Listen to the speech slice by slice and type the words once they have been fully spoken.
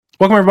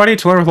Welcome everybody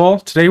to Learn with Lowell.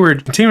 Today we're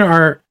continuing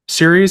our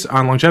series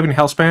on longevity and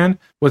health span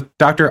with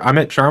Dr.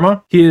 Amit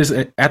Sharma. He is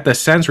at the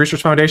SENS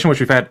Research Foundation,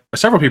 which we've had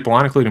several people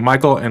on, including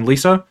Michael and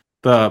Lisa,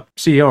 the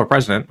CEO or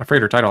president. I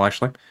forget her title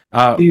actually.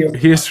 CEO.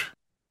 He is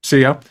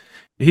CEO.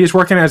 He is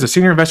working as a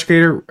senior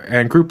investigator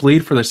and group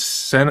lead for the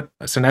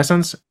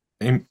Senescence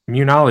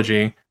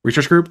Immunology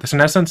Research Group. The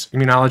Senescence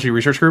Immunology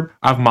Research Group.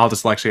 I have mild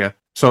dyslexia,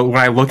 so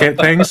when I look at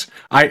things,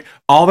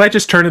 all that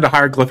just turned into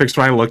hieroglyphics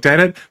when I looked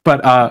at it.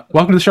 But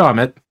welcome to the show,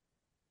 Amit.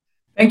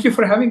 Thank you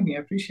for having me. I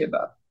appreciate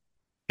that.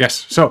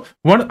 Yes. So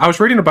I was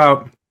reading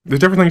about the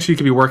different things you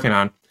could be working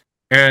on,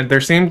 and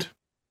there seemed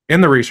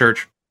in the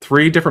research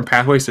 3 different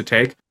pathways to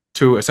take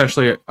to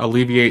essentially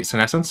alleviate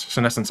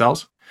senescent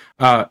cells.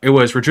 It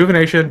was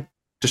rejuvenation,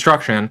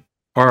 destruction,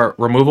 or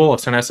removal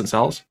of senescent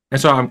cells. And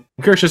so I'm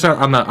curious, just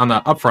on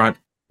the upfront,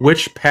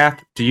 which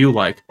path do you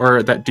like,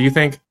 or that do you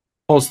think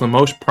holds the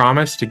most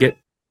promise to get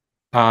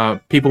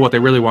people what they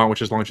really want,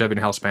 which is longevity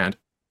and health span?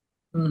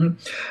 Mm-hmm.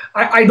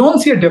 I don't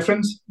see a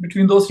difference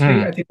between those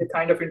 3. I think they're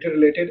kind of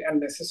interrelated and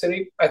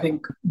necessary. I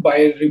think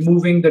by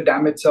removing the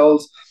damaged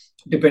cells,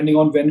 depending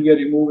on when we are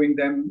removing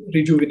them,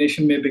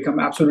 rejuvenation may become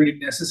absolutely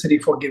necessary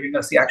for giving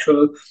us the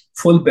actual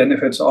full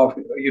benefits of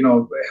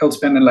health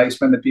span and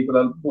lifespan that people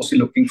are mostly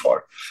looking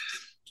for.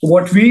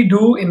 What we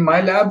do in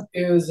my lab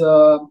is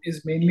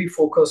mainly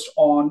focused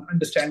on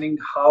understanding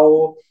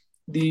how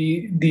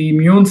the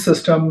immune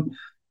system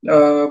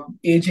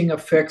aging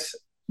affects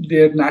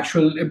their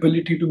natural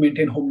ability to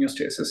maintain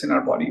homeostasis in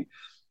our body.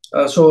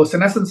 So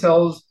senescent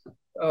cells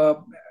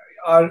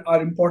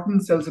are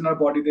important cells in our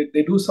body.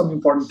 They do some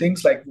important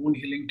things like wound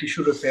healing,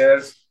 tissue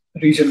repair,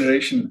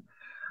 regeneration.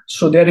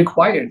 So they're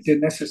required, they're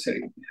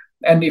necessary.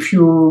 And if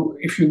you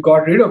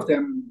got rid of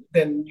them,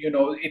 then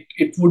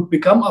it would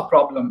become a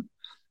problem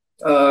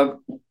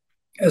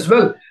as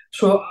well.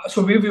 So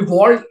we've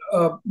evolved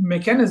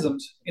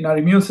mechanisms in our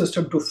immune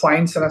system to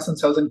find senescent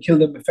cells and kill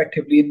them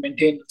effectively and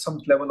maintain some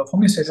level of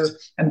homeostasis.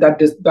 And that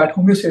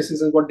homeostasis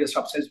is what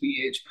disrupts as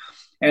we age.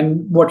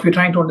 And what we're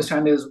trying to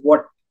understand is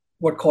what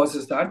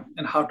causes that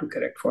and how to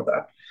correct for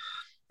that.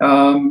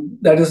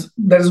 That is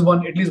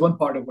at least one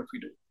part of what we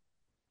do.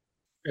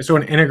 So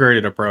an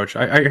integrated approach.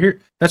 I hear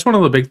that's one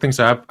of the big things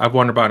that I've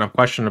wondered about and I've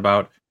questioned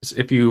about is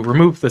if you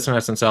remove the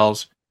senescent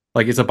cells,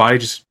 like is the body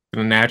just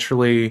going to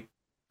naturally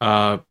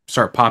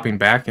start popping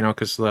back,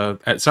 because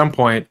at some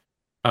point,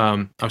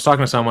 I was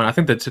talking to someone, I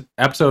think the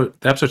episode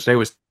today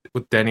was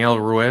with Danielle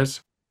Ruiz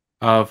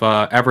of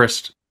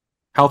Everest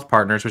Health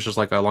Partners, which is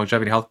like a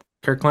longevity health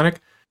care clinic.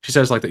 She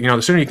says like,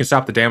 the sooner you can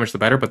stop the damage, the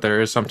better, but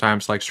there is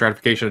sometimes like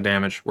stratification of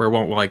damage where you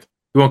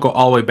won't go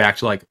all the way back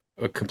to like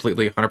a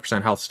completely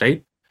 100% health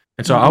state.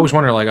 And so I always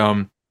wonder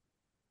like,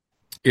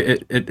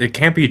 it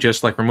can't be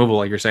just like removal,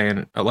 like you're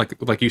saying,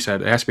 like you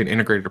said, it has to be an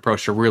integrated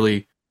approach to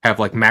really have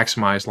like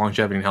maximized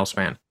longevity and health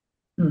span.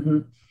 Mm-hmm.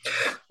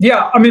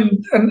 Yeah, I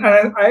mean, and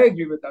I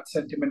agree with that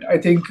sentiment. I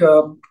think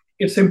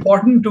it's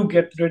important to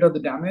get rid of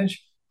the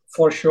damage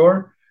for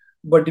sure,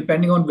 but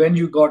depending on when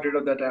you got rid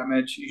of the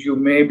damage, you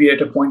may be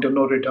at a point of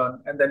no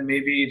return, and then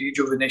maybe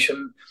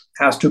rejuvenation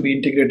has to be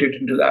integrated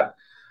into that.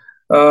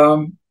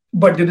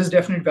 But there is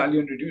definite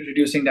value in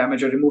reducing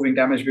damage or removing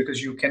damage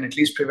because you can at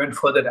least prevent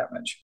further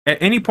damage.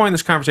 At any point in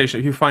this conversation,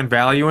 if you find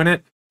value in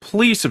it,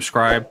 please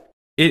subscribe.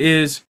 It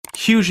is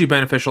hugely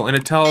beneficial, and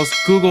it tells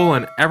Google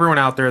and everyone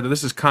out there that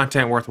this is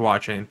content worth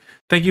watching.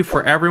 Thank you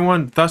for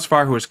everyone thus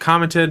far who has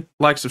commented,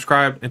 liked,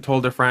 subscribed, and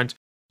told their friends.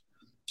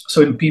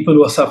 So in people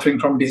who are suffering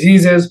from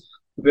diseases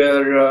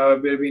where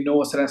we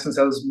know senescent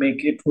cells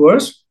make it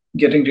worse,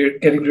 getting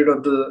rid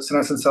of the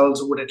senescent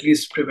cells would at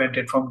least prevent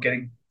it from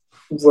getting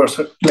worse,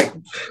 like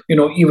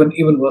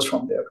even worse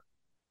from there.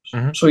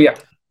 Mm-hmm. So yeah.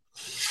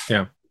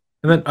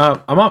 And then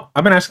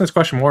I've been asking this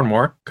question more and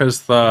more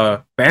because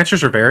the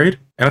answers are varied,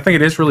 and I think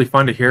it is really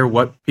fun to hear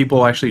what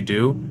people actually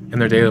do in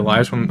their daily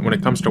lives when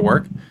it comes to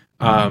work,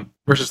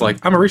 versus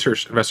like I'm a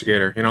research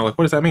investigator. Like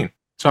what does that mean?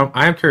 So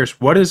I am curious,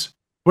 what does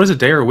a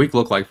day or a week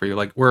look like for you?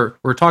 Like we're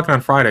talking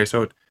on Friday,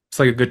 so it's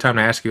like a good time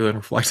to ask you and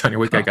reflect on your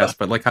week, I guess.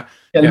 But like,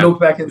 look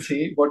back and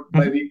see what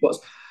my week was.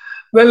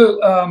 Well,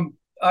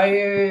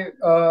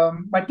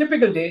 my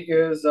typical day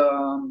is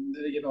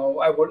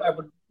I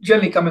would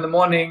generally come in the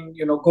morning,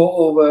 go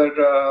over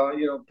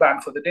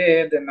plan for the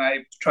day. Then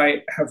I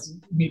try have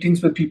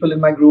meetings with people in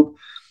my group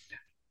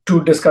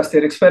to discuss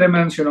their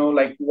experiments,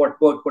 like what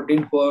worked, what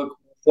didn't work,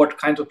 what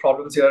kinds of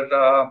problems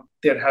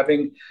they're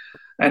having,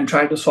 and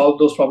try to solve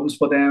those problems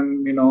for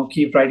them.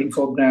 Keep writing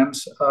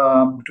programs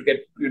to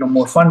get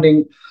more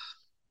funding.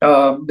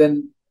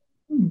 Then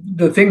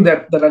the thing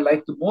that I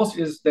like the most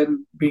is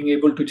then being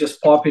able to just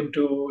pop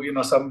into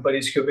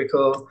somebody's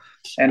cubicle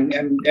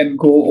and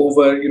go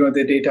over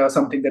the data,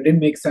 something that didn't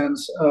make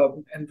sense,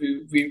 and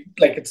we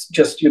like it's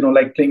just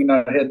like playing in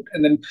our head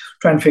and then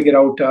try and figure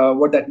out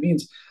what that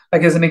means.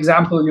 Like as an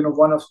example,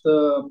 one of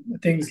the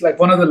things, like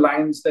one of the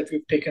lines that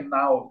we've taken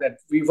now that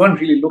we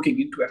weren't really looking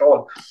into at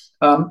all,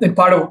 and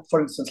part of, for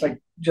instance, like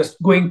just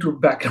going to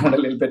background a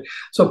little bit.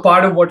 So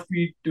part of what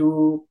we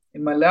do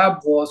in my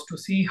lab was to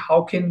see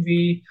how can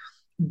we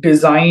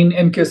design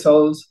NK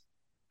cells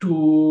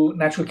to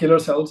natural killer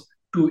cells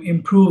to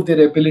improve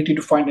their ability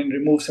to find and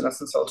remove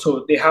senescent cells.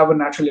 So they have a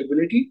natural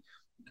ability.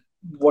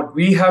 What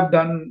we have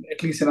done,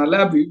 at least in our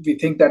lab, we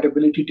think that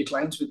ability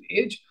declines with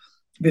age.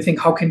 We think,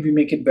 how can we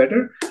make it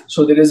better?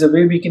 So there is a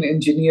way we can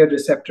engineer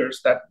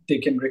receptors that they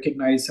can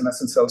recognize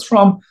senescent cells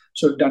from.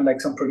 So we've done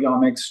like some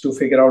proteomics to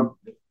figure out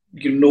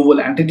novel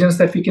antigens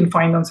that we can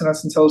find on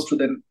senescent cells to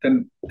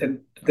then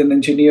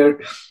engineer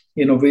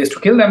ways to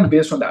kill them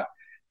based on that.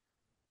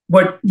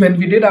 But when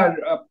we did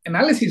our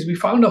analyses, we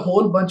found a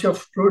whole bunch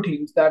of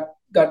proteins that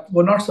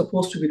were not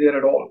supposed to be there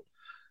at all.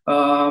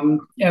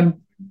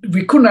 And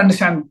we couldn't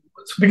understand,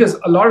 because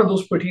a lot of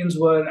those proteins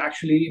were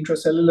actually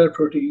intracellular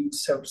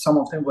proteins. Some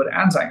of them were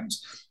enzymes.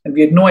 And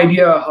we had no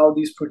idea how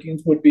these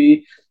proteins would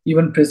be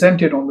even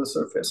presented on the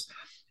surface.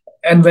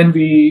 And when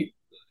we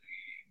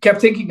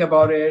kept thinking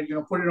about it,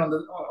 put it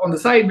on the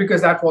side,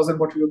 because that wasn't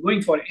what we were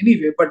going for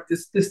anyway. But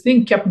this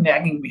thing kept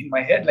nagging me in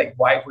my head, like,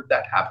 why would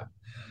that happen?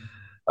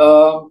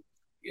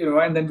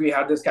 And then we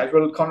had this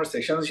casual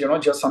conversations,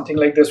 just something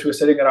like this. We were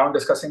sitting around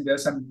discussing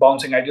this and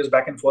bouncing ideas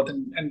back and forth.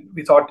 And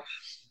we thought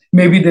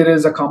maybe there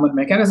is a common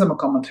mechanism, a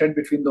common thread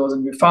between those.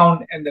 And we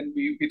found, and then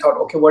we thought,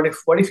 okay, what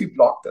if we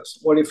blocked this?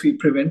 What if we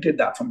prevented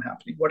that from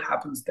happening? What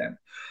happens then?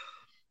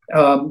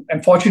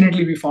 And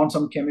fortunately, we found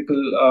some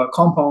chemical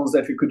compounds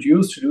that we could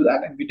use to do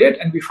that. And we did.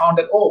 And we found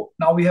that,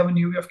 now we have a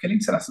new way of killing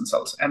senescent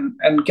cells. And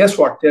guess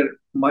what? They're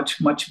much,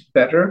 much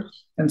better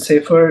and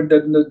safer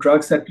than the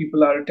drugs that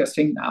people are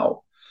testing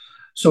now.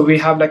 So we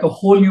have like a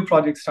whole new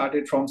project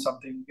started from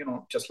something,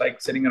 just like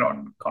sitting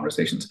around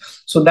conversations.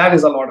 So that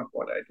is a lot of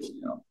what I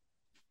do,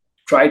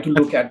 try to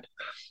look at,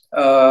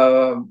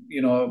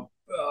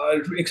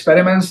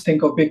 experiments,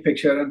 think of big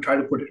picture and try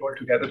to put it all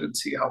together and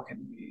see how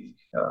can we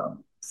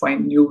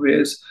find new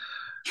ways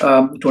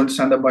to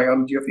understand the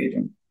biology of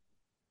aging.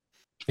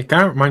 It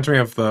kind of reminds me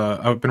of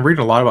I've been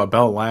reading a lot about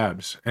Bell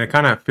Labs, and it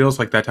kind of feels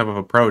like that type of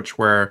approach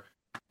where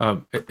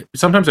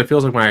sometimes it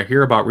feels like when I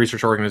hear about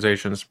research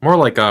organizations, more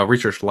like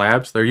research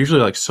labs, they're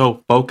usually like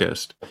so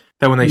focused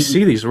that when they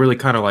see these really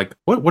kind of like,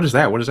 what is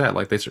that? What is that?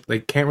 Like they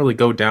can't really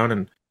go down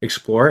and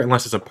explore it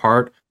unless it's a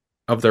part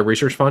of their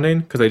research funding,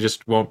 because they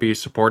just won't be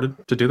supported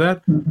to do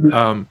that.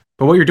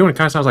 But what you're doing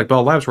kind of sounds like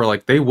Bell Labs, where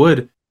like they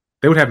would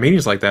have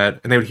meetings like that,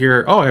 and they would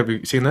hear, oh, have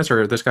you seen this?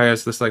 Or this guy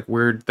has this like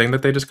weird thing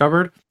that they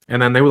discovered.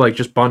 And then they would like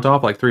just bunt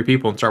off like 3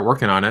 people and start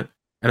working on it.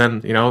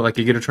 And then, like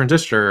you get a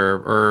transistor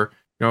or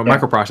a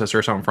microprocessor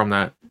or something from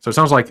that. So it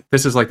sounds like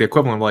this is like the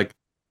equivalent of like,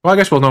 well, I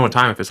guess we'll know in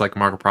time if it's like a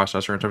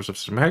microprocessor in terms of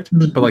impact,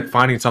 but like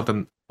finding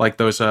something like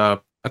those, I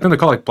think they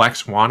call like black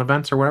swan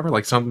events or whatever,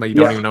 like something that you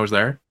don't even know is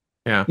there.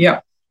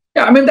 Yeah.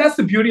 I mean, that's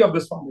the beauty of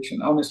this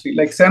foundation, honestly.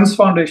 Like Sense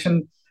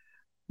Foundation,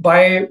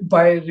 by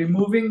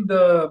removing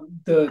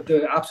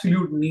the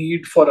absolute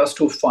need for us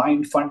to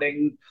find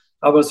funding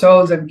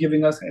ourselves and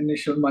giving us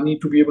initial money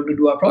to be able to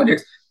do our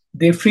projects,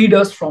 they freed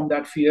us from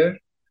that fear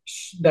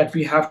that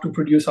we have to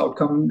produce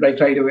outcome right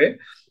away,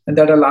 and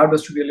that allowed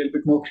us to be a little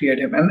bit more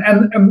creative. And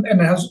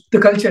the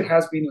culture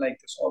has been like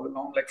this all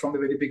along, like from the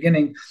very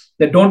beginning.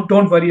 That don't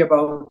worry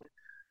about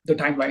the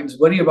timelines,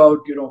 worry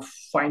about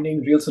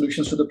finding real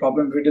solutions to the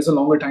problem. If it is a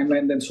longer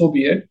timeline, then so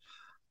be it.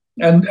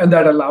 And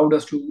that allowed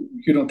us to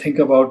think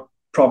about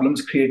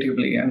problems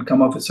creatively and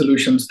come up with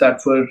solutions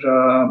that were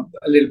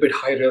a little bit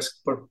high risk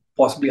but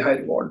possibly high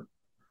reward.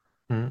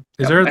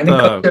 Is there I think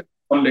culture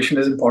foundation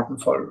is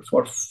important for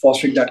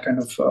fostering that kind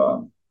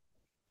of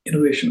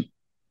innovation.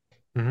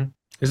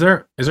 Is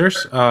there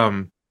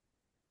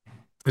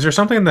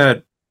something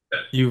that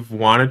you've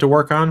wanted to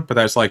work on but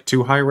that's like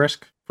too high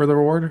risk for the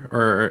reward,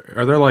 or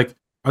are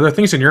there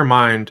things in your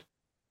mind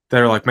that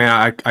are like,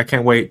 man, I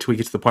can't wait till we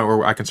get to the point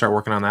where I can start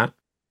working on that?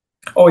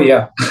 Oh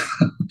yeah,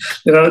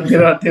 there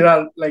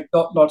are like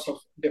lots of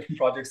different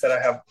projects that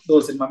I have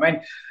those in my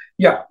mind.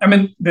 Yeah, I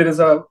mean, there is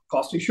a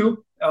cost issue,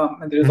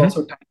 and there is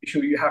also a time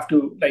issue. You have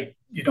to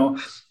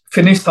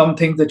finish some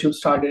things that you've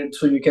started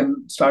so you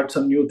can start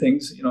some new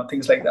things,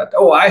 things like that.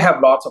 Oh, I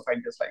have lots of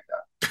ideas like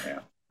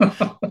that.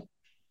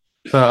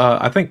 Yeah.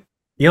 I think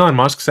Elon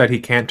Musk said he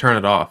can't turn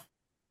it off.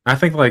 I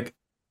think like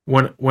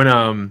when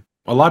a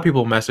lot of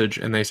people message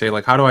and they say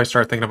like, how do I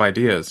start thinking of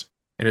ideas?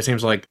 And it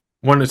seems like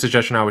one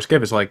suggestion I always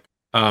give is like,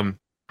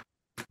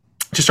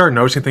 just start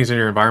noticing things in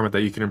your environment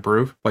that you can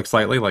improve, like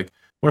slightly. Like,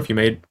 what if you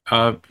made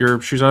your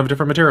shoes out of a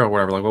different material or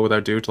whatever? Like, what would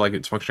that do to like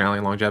its functionality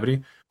and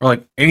longevity? Or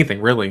like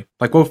anything really.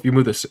 Like, what if you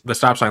move the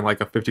stop sign like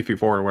a 50 feet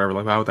forward or whatever?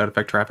 Like, how would that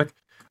affect traffic?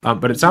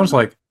 But it sounds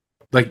like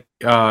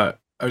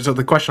so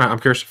the question I'm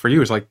curious for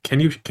you is like, can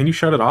you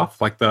shut it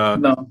off? Like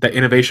the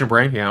innovation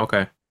brain? Yeah,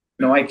 okay.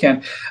 No, I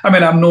can't. I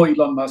mean, I'm no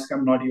Elon Musk.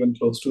 I'm not even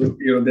close to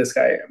this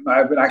guy.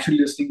 I've been actually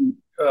listening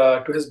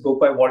to his book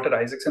by Walter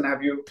Isaacson.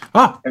 Have you?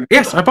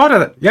 Yes, I bought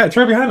it. Yeah, it's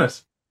right behind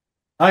us.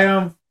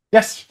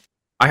 Yes,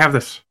 I have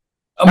this.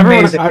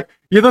 Amazing.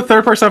 You're the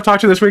third person I've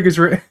talked to this week is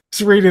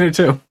reading it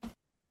too.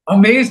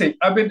 Amazing.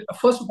 I mean,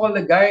 first of all,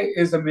 the guy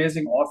is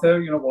amazing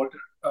author. Walter,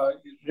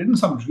 he's written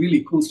some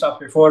really cool stuff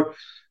before.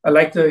 I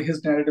like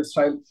his narrative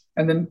style.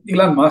 And then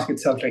Elon Musk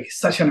itself, like, he's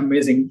such an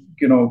amazing,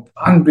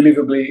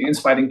 unbelievably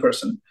inspiring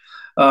person.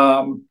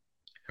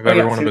 of Oh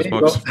every yeah, one of see,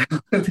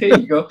 his there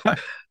you go. books.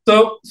 There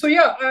you go. So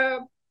yeah,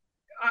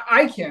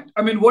 I can't.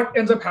 I mean, what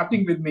ends up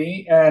happening with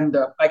me, and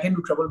I get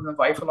into trouble with my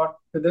wife a lot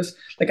with this.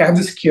 Like, I have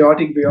this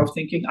chaotic way of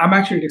thinking. I'm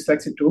actually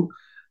dyslexic too,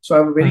 so I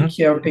have a very Hmm.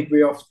 chaotic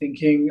way of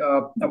thinking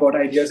about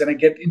ideas, and I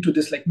get into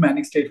this like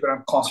manic state where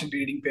I'm constantly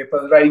reading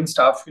papers, writing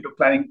stuff,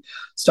 planning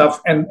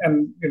stuff, and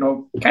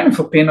kind of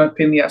a pain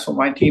in the ass for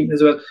my team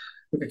as well.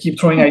 I keep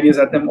throwing ideas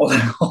at them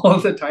all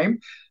the time.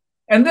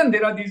 And then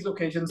there are these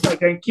occasions,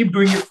 like I keep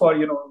doing it for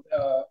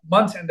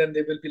months, and then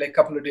there will be like a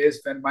couple of days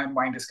when my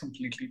mind is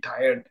completely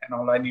tired, and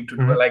all I need to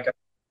do, Hmm. like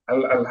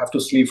I'll have to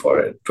sleep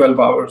for 12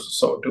 hours or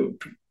so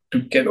to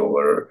get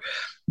over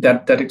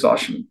that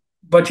exhaustion.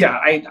 But yeah,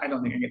 I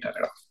don't think I get that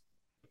at all.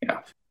 Yeah.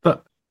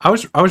 But I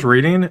was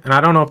reading, and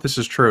I don't know if this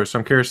is true, so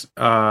I'm curious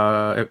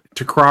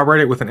to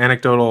corroborate it with an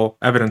anecdotal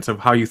evidence of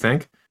how you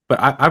think. But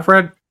I've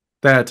read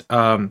that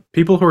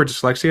people who are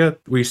dyslexia,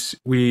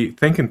 we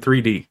think in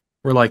 3D.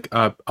 Where like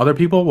other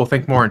people will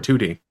think more in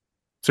 2D.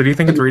 So do you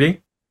think in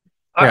 3D?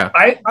 Yeah.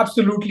 I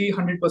absolutely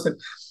 100%.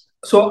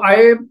 So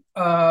I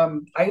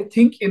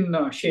think in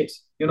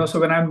shapes. So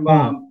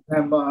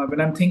Mm.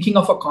 when I'm thinking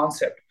of a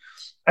concept,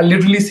 I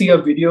literally see a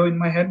video in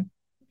my head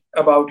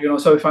about.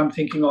 So if I'm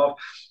thinking of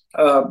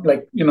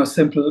like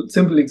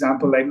simple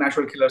example like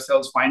natural killer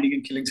cells finding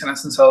and killing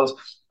senescent cells,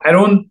 I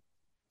don't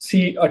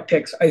see a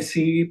text. I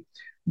see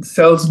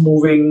cells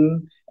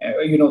moving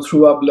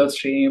through our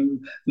bloodstream,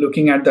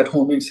 looking at that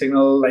homing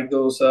signal, like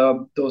those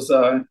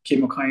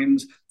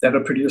chemokines that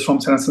are produced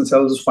from senescent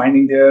cells,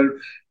 finding there,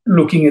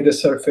 looking at the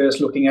surface,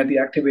 looking at the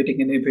activating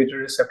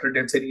inhibitor receptor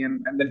density,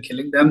 and then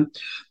killing them.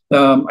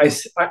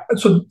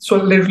 So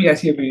literally I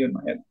see a video in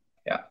my head.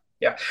 Yeah.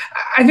 Yeah,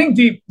 I think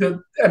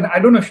and I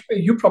don't know if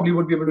you probably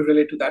would be able to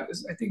relate to that.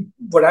 Is I think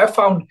what I've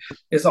found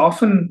is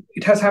often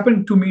it has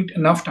happened to me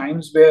enough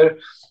times where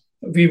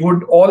we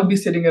would all be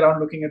sitting around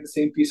looking at the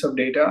same piece of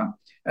data,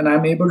 and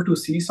I'm able to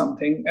see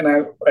something, and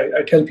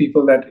I tell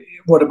people that,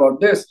 what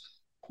about this?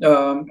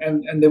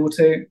 And they would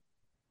say,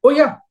 oh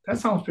yeah, that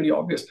sounds pretty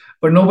obvious,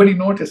 but nobody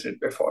noticed it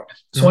before.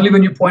 So Hmm. only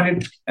when you point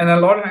it, and a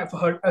lot of I've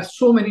heard,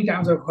 so many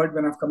times I've heard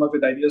when I've come up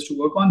with ideas to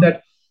work on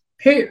that,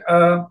 hey,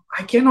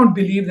 I cannot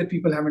believe that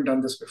people haven't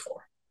done this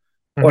before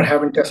or Hmm.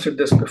 haven't tested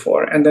this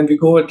before. And then we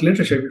go at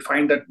literature, we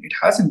find that it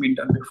hasn't been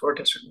done before,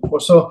 tested before.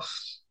 So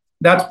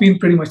that's been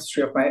pretty much the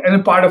history of and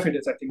a part of it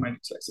is, I think, my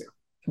dyslexia.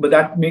 But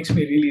that makes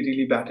me really,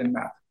 really bad in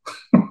math.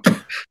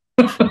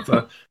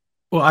 So,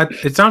 well,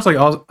 it sounds like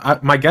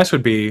my guess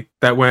would be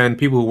that when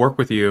people who work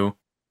with you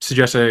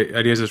suggest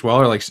ideas as well,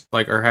 or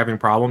like are having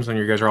problems, and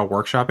you guys are all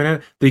workshopping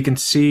it, they can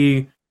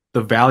see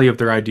the value of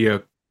their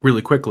idea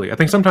really quickly. I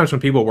think sometimes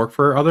when people work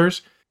for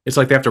others, it's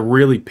like they have to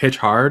really pitch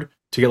hard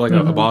to get like a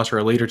Mhm. boss or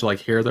a leader to like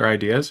hear their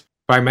ideas.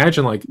 But I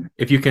imagine like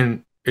if you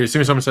can, as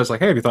soon as someone says like,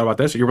 "Hey, have you thought about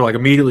this?" You're like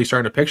immediately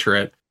starting to picture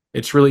it.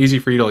 It's really easy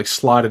for you to like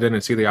slot it in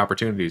and see the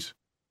opportunities.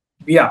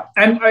 Yeah,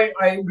 and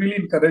I really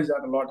encourage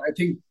that a lot. I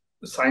think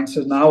science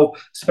is now,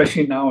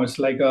 especially now, it's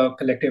like a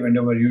collective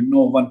endeavor.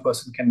 One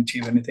person can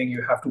achieve anything.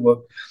 You have to work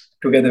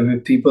together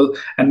with people.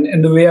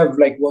 And the way I've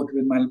like worked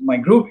with my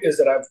group is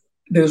that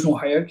there's no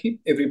hierarchy.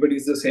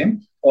 Everybody's the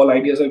same. All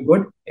ideas are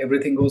good.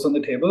 Everything goes on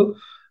the table.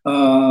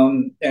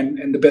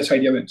 And the best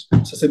idea wins.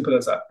 It's as simple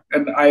as that.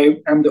 And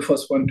I am the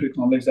first one to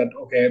acknowledge that,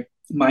 okay,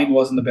 mine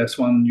wasn't the best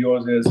one,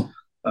 yours is.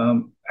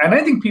 And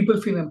I think people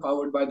feel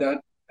empowered by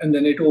that. And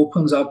then it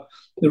opens up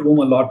the room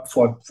a lot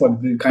for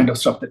the kind of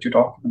stuff that you're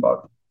talking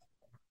about.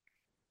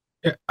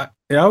 Yeah,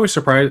 it always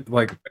surprised.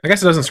 Like, I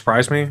guess it doesn't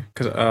surprise me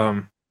because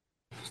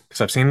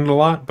I've seen it a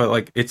lot. But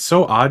like, it's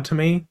so odd to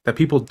me that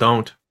people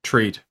don't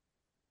treat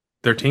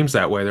their teams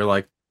that way. They're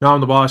like, "No, I'm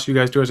the boss. You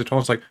guys do as I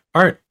told." It's like,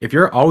 all right, if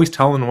you're always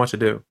telling them what to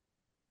do,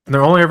 and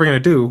they're only ever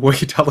going to do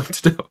what you tell them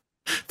to do.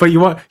 But you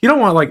don't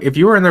want like if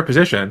you were in their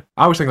position.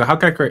 I was thinking, like, how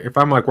can I create if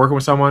I'm like working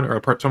with someone or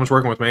someone's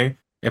working with me?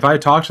 If I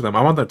talk to them,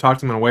 I want them to talk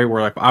to them in a way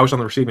where like I was on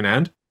the receiving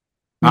end.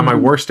 On my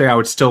Mm-hmm. worst day, I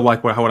would still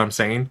like what I'm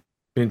saying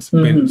being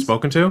Mm-hmm.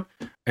 spoken to,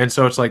 and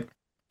so it's like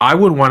I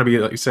wouldn't want to be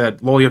like you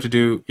said, Lowell. You have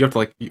to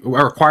like you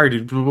are required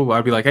to. Blah, blah, blah.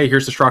 I'd be like, hey,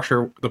 here's the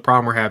structure, the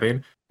problem we're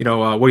having.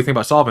 What do you think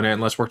about solving it?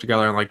 And let's work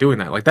together and like doing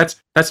that. Like that's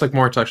like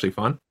more intellectually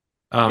fun.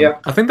 Yeah.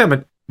 I think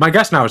that my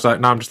guess now is that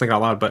now I'm just thinking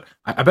out loud, but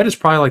I bet it's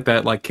probably like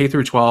that like K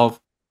through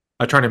 12,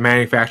 trying to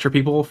manufacture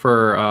people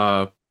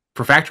for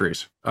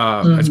factories. It's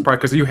Mm-hmm. probably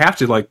because you have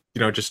to like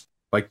just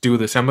like do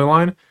the assembly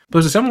line. But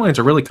those assembly lines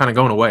are really kind of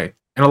going away,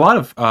 and a lot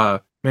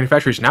of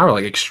manufacturers now are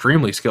like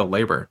extremely skilled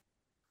labor.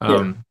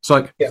 Yeah. So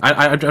like Yeah.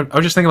 I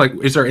was just thinking like,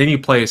 is there any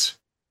place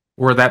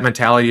where that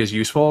mentality is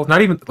useful?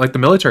 Not even like the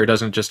military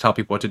doesn't just tell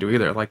people what to do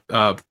either. Like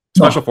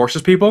special No.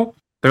 forces people,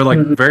 they're like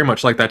Mm-hmm. very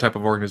much like that type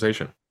of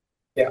organization.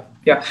 Yeah,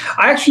 yeah.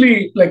 I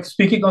actually like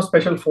speaking of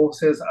special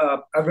forces.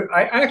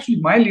 I actually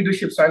my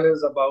leadership style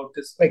is about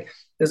this. Like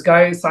this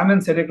guy Simon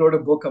Sinek wrote a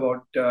book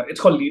about. It's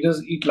called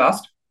Leaders Eat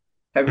Last.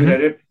 Have you read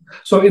Hmm. it?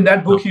 So in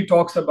that book, No. he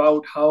talks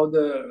about how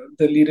the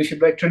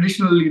leadership, like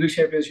traditional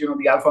leadership, is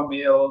the alpha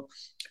male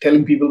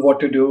telling people what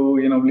to do,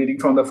 leading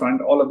from the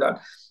front, all of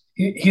that.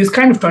 he's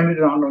kind of turned it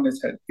around on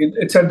his head.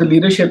 It said the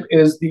leadership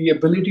is the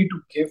ability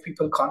to give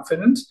people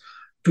confidence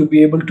to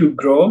be able to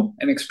grow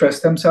and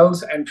express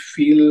themselves and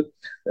feel,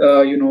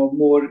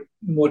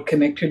 more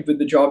connected with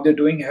the job they're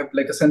doing, have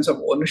like a sense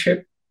of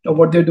ownership of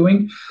what they're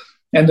doing.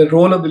 And the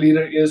role of the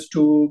leader is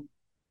to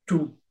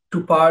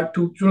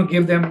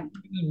give them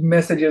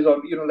messages,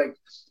 or like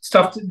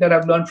stuff that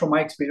I've learned from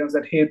my experience,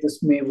 that hey,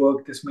 this may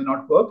work, this may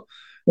not work,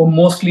 or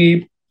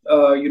mostly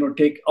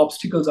take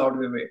obstacles out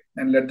of the way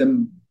and let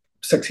them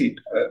succeed.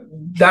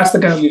 That's the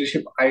kind of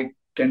leadership I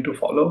tend to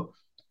follow,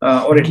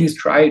 or at least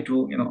try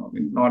to.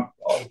 Not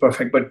all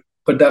perfect, but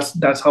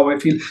that's how I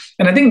feel.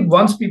 And I think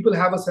once people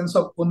have a sense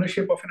of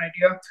ownership of an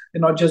idea,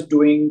 they're not just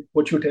doing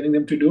what you're telling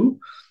them to do.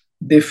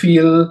 They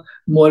feel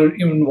more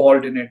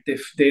involved in it. They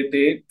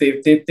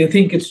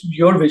think it's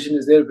your vision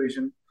is their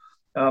vision,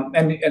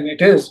 and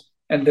it is.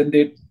 And then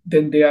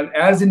they are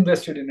as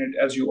invested in it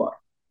as you are.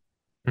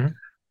 Mhm.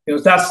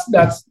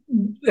 That's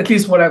at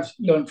least what I've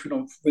learned,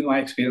 with my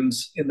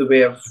experience in the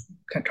way of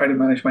trying to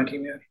manage my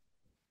team here.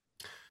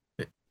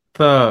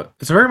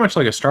 It's very much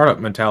like a startup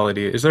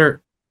mentality. Is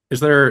there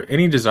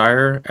any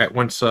desire at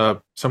once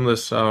some of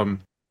this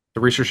the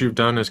research you've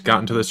done has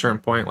gotten to this certain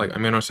point, like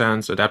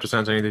Immunosense,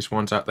 AdaptoSense, any of these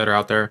ones that are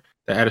out there,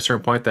 that at a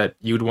certain point that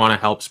you'd want to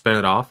help spin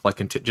it off,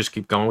 like just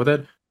keep going with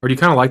it, or do you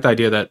kind of like the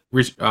idea that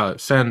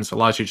Sense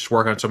allows you to just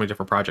work on so many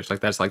different projects? Like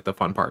that's like the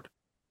fun part.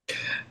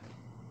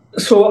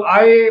 So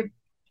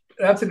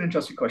that's an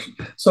interesting question.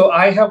 So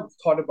I have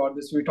thought about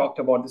this. We talked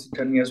about this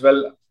internally as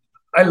well.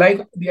 I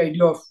like the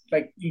idea of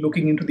like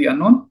looking into the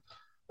unknown,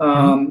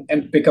 Hmm.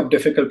 and pick up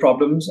difficult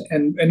problems,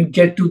 and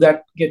get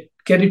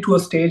it to a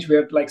stage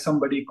where like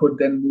somebody could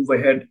then move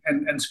ahead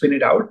and spin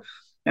it out,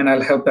 and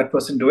I'll help that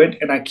person do it.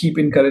 And I keep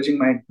encouraging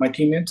my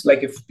teammates,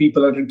 like if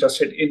people are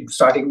interested in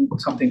starting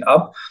something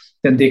up,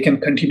 then they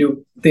can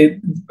continue.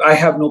 I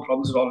have no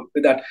problems at all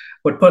with that.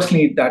 But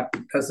personally, that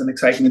doesn't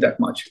excite me that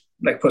much.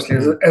 Like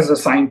personally, Hmm. as a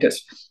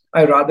scientist,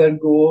 I rather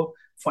go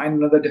find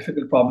another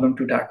difficult problem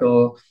to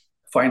tackle,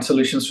 find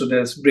solutions to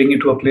this, bring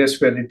it to a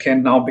place where it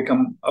can now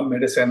become a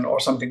medicine or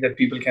something that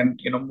people can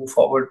move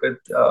forward with.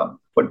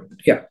 But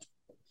yeah.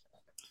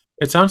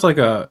 It sounds like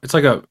it's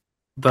like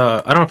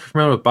the I don't know if you're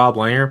familiar with Bob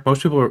Langer.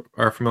 Most people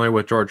are familiar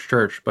with George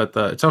Church, but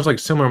it sounds like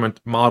similar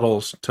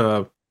models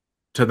to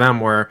them,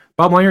 where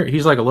Bob Langer,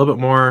 he's like a little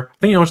bit more, I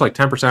think he owns like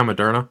 10%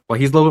 Moderna. Like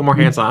he's a little bit more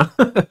hands on,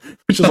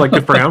 which is like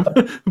good for him.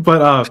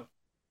 But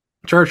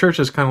George Church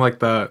is kind of like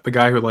the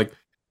guy who like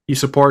he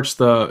supports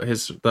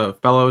the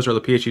fellows or the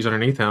PhDs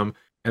underneath him,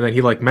 and then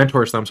he like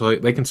mentors them so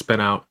they can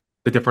spin out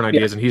the different Yeah.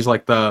 ideas. And he's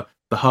like the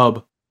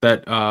hub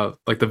that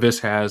like the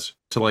VIS has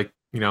to like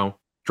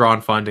draw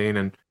on funding,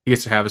 and he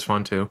gets to have his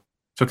fun too.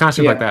 So it kind of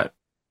seems like Yeah. that.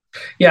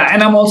 Yeah.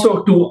 And I'm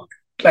also too,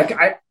 like,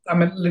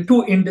 I'm a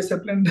little too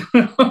indisciplined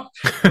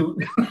to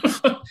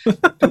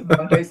to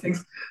monetize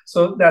things.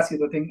 So that's the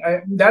other thing.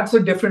 That's a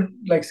different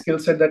like skill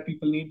set that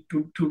people need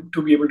to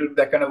be able to do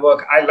that kind of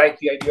work. I like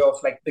the idea of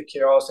like the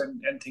chaos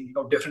and thinking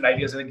of different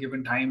ideas at a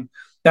given time.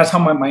 That's how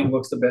my mind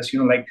works the best.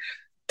 Like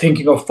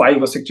thinking of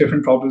 5 or 6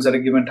 different problems at a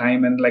given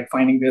time, and like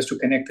finding ways to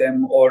connect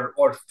them, or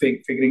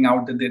figuring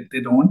out that they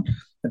don't.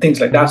 And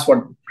things like Mhm. that's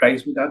what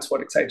drives me. That's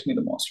what excites me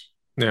the most.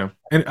 Yeah,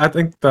 and I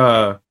think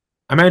I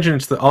imagine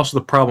it's also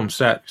the problem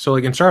set. So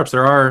like in startups,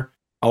 there are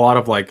a lot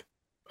of like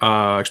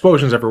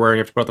explosions everywhere, and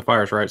you have to put out the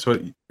fires, right? So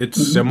it's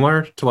Mhm.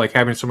 similar to like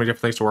having so many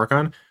different things to work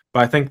on.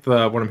 But I think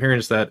what I'm hearing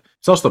is that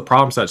it's also the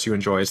problem sets you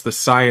enjoy. It's the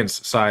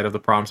science side of the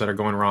problems that are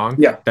going wrong.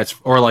 Yeah.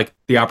 Or like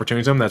the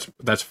opportunism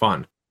that's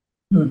fun.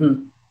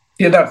 Hmm.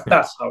 Yeah, that's Yeah,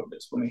 that's how it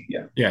is for me.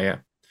 Yeah. yeah, yeah,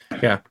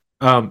 yeah.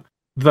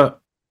 The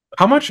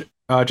how much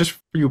just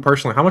for you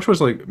personally, how much was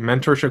like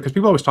mentorship? Because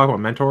people always talk about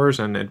mentors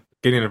and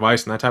getting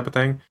advice and that type of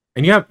thing.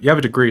 And you have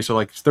a degree, so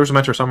like there's a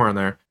mentor somewhere in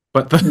there.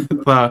 But the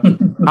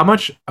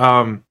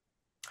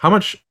how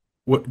much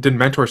did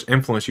mentors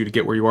influence you to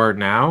get where you are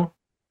now?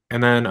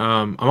 And then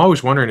I'm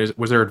always wondering,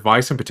 was there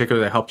advice in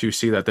particular that helped you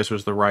see that this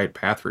was the right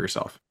path for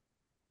yourself?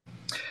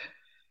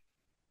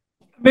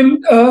 I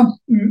mean,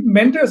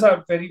 mentors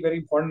are very, very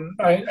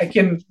important. I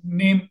can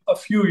name a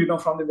few,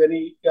 from the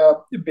very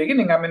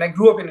beginning. I mean, I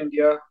grew up in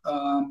India,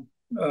 uh,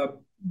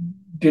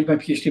 did my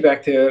PhD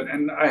back there,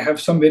 and I have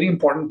some very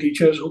important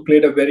teachers who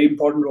played a very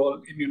important role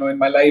in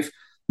my life.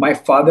 My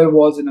father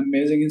was an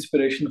amazing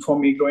inspiration for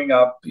me growing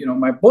up.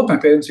 My both my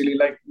parents really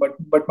like,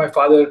 but my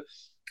father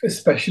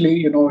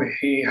especially,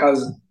 he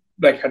has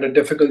like had a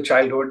difficult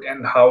childhood,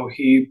 and how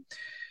he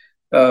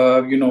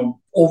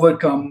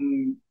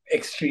overcome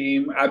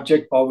extreme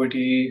abject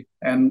poverty,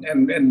 and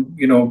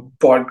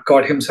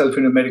got himself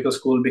into medical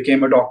school,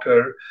 became a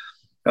doctor.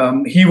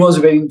 He was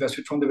very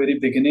invested from the very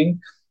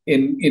beginning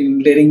in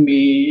letting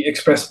me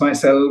express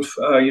myself,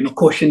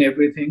 question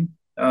everything.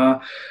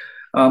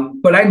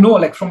 But I know,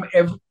 like from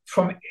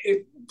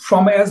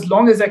as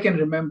long as I can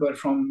remember,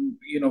 from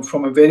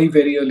a very,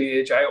 very early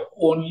age, I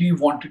only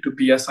wanted to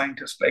be a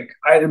scientist. Like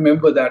I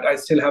remember that I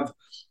still have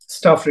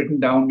stuff written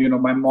down.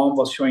 My mom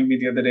was showing me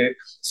the other day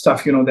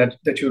stuff,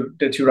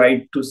 that you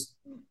write to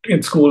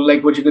in school,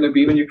 like what you're going to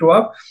be when you grow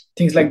up,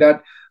 things like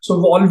that. So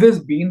I've always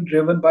been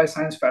driven by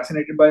science,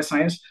 fascinated by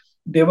science.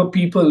 There were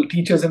people,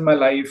 teachers in my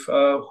life,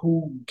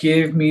 who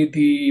gave me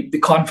the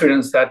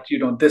confidence that,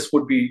 this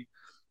would be,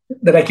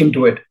 that I can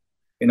do it,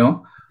 you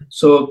know.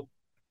 So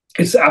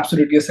it's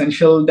absolutely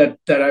essential that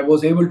I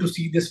was able to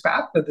see this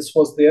path, that this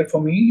was there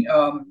for me,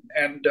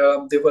 and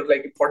they were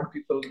like important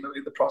people,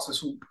 in the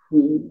process,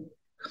 who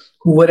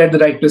were at the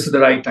right place at the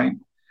right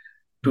time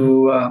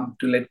Mhm.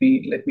 to let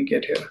me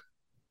get here.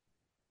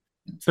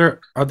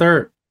 Are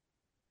there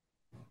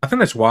I think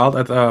that's wild.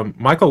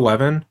 Michael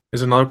Levin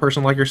is another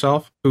person like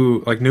yourself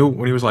who like knew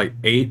when he was like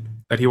 8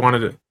 that he wanted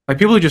to, like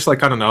people who just like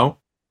kind of know.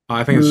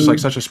 I think it's just like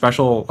Mm, such a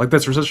special, like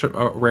that's such a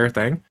rare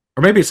thing,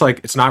 or maybe it's like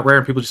it's not rare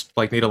and people just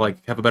like need to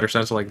like have a better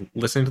sense of like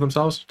listening to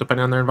themselves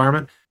depending on their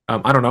environment.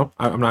 I don't know.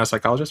 I'm not a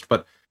psychologist,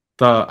 but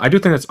I do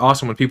think it's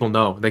awesome when people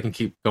know they can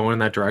keep going in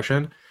that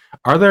direction.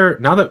 Are there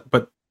now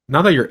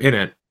that you're in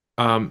it,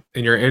 and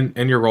you're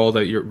in your role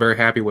that you're very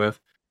happy with,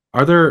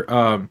 are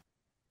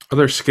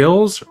there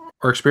skills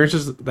or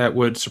experiences that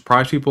would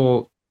surprise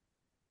people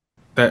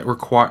that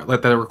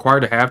are required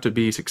to have to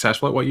be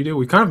successful at what you do?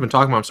 We've kind of been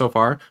talking about them so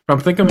far, but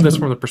I'm thinking of this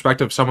from mhm, the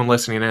perspective of someone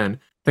listening in,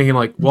 thinking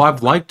like, well,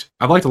 I've liked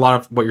a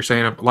lot of what you're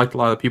saying. I've liked a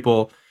lot of the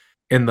people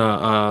in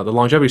the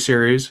longevity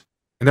series,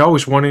 and they're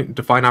always wanting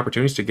to find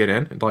opportunities to get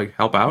in and like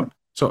help out.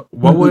 So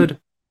what mhm. would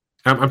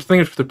I'm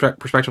thinking from the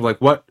perspective like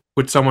what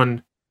would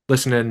someone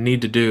listening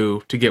need to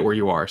do to get where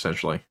you are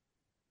essentially,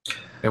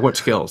 and what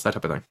skills, that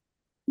type of thing.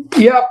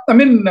 Yeah, I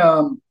mean,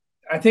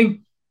 I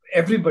think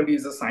everybody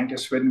is a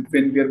scientist when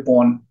we are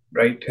born,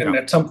 right? And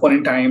Yeah. at some point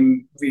in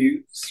time,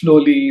 we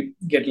slowly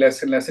get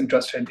less and less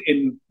interested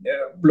in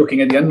looking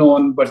at the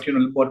unknown, but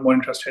more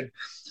interested.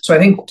 So I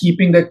think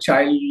keeping that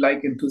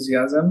childlike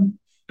enthusiasm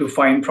to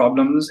find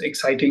problems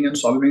exciting and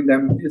solving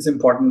them is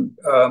important,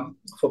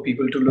 for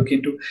people to look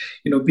into.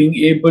 Being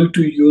able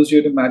to use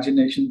your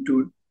imagination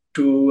to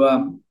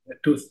um,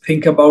 to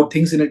think about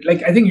things in it.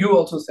 Like I think you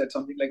also said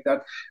something like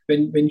that,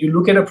 when you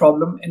look at a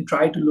problem and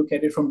try to look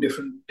at it from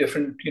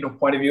different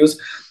point of views.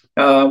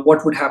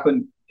 What would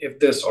happen if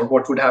this, or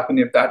what would happen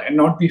if that, and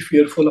not be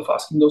fearful of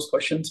asking those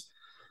questions.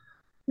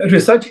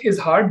 Research is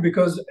hard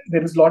because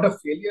there is a lot of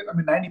failure. I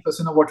mean,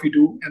 90% of what we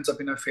do ends up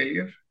in a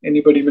failure.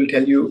 Anybody will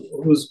tell you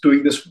who's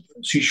doing this,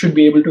 she should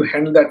be able to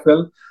handle that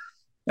well.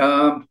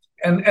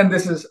 And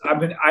this is, I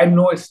mean, I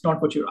know it's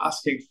not what you're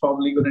asking. It's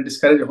probably going to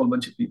discourage a whole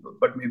bunch of people,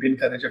 but maybe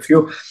encourage a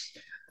few.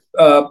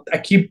 I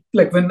keep,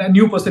 like, when a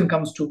new person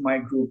comes to my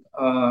group,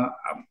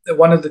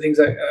 one of the things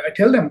I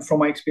tell them from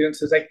my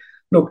experience is like,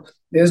 look,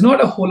 there's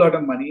not a whole lot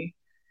of money.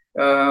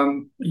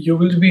 You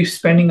will be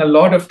spending a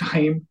lot of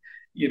time,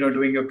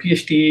 doing your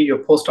PhD, your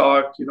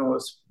postdoc,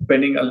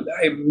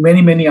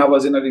 spending many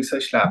hours in a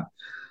research lab,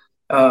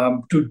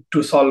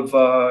 to solve,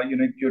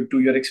 do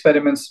your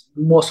experiments.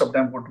 Most of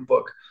them wouldn't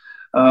work.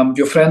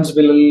 Your friends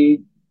will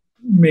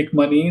make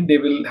money, they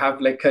will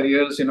have like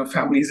careers,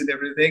 families and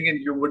everything, and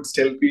you would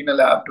still be in a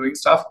lab doing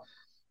stuff.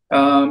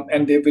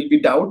 And there will be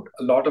doubt,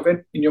 a lot of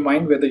it in your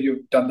mind, whether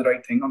you've done the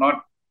right thing or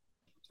not.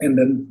 And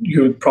then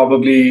you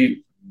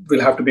probably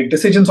will have to make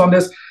decisions on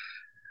this.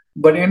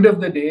 But end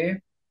of the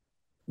day,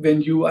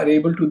 when you are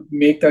able to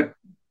make that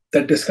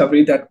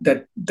discovery,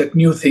 that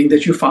new thing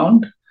that you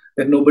found,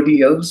 that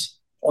nobody else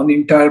on the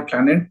entire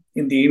planet,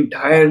 in the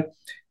entire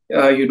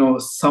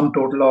sum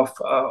total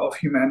of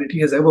humanity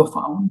has ever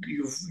found,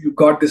 you've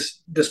got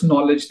this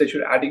knowledge that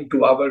you're adding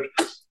to our,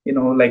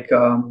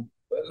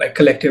 like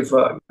collective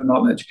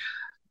knowledge.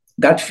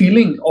 That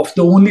feeling of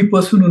the only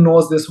person who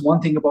knows this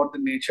one thing about the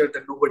nature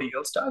that nobody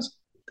else does,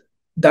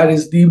 that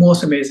is the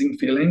most amazing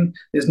feeling.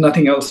 There's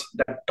nothing else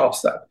that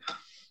tops that.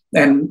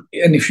 And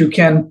if you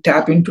can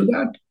tap into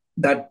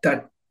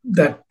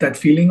that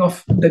feeling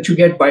of that you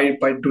get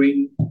by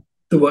doing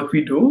the work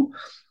we do,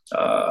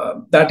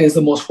 that is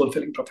the most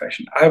fulfilling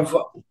profession. I've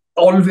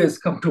always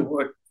come to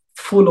work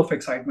full of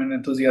excitement and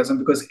enthusiasm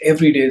because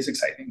every day is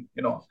exciting.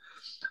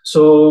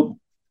 So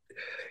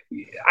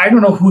I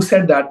don't know who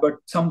said that, but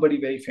somebody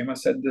very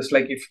famous said this,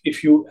 like,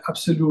 if you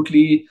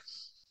absolutely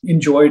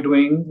enjoy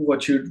doing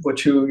what you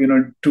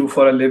do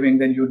for a living,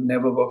 then you'd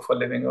never work for a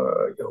living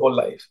or your whole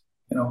life.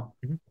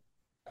 Mhm.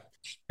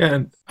 Yeah,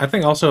 and I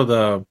think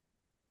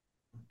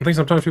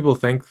sometimes people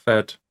think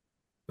that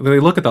they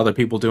look at the other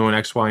people doing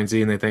X, Y, and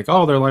Z, and they think,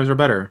 "Oh, their lives are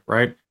better,"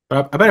 right?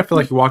 But I bet I feel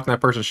like you walked in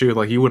that person's shoes,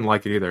 like you wouldn't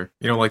like it either.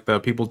 Like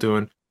the people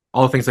doing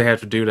all the things they have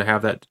to do to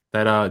have that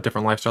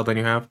different lifestyle than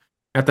you have.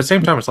 At the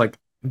same time, it's like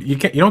you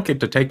don't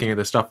get to take any of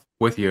this stuff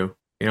with you.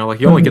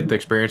 Like you only get the Mhm.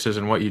 experiences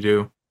and what you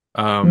do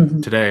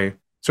Mhm. today.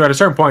 So at a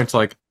certain point, it's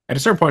like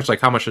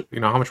how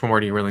much more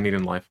do you really need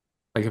in life?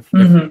 Like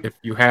Mhm. if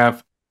you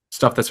have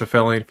stuff that's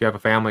fulfilling, if you have a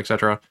family,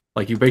 etc.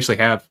 Like you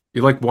basically have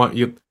you like want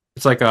you.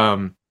 It's like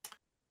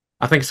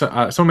I think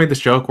so, someone made this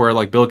joke where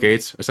like Bill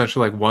Gates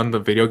essentially like won the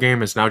video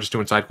game, is now just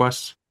doing side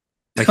quests.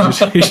 Like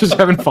he's just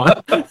having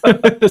fun.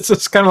 It's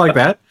just kind of like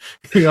that,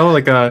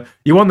 like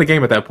you won the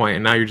game at that point,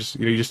 and now you just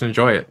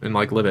enjoy it and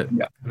like live it,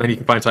 Yeah. and then you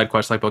can find side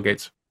quests like Bill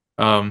Gates,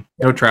 Yeah.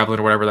 traveling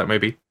or whatever that may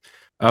be.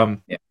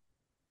 Um, Yeah.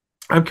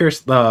 I'm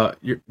curious, and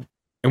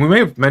we may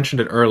have mentioned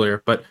it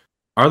earlier, but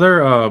Are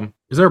there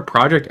is there a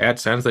project at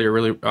Sense that you're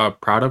really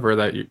proud of, or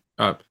that you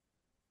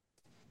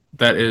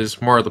that is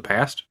more of the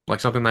past, like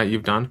something that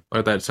you've done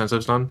or that Sense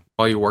has done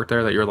while you work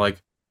there that you're like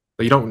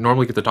that you don't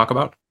normally get to talk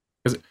about?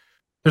 Because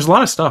there's a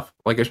lot of stuff,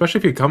 like especially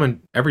if you come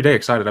in every day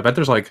excited. I bet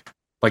there's like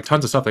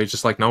tons of stuff that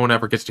just like no one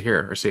ever gets to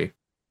hear or see.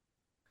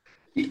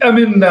 I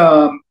mean,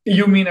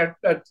 you mean at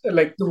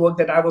like the work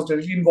that I was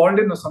directly involved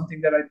in, or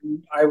something that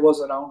I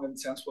was around and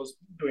Sense was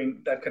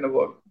doing that kind of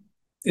work?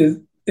 Is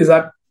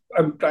that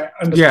I'm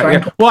just Yeah, trying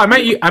yeah. to. Well,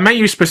 I meant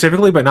you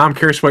specifically, but now I'm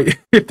curious what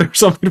if there's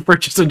something to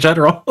purchase in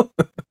general.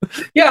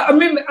 Yeah, I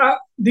mean,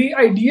 the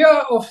idea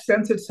of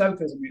Sense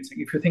itself is amazing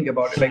if you think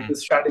about it, like Hmm. the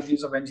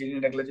strategies of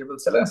engineering negligible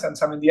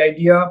senescence. I mean, the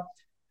idea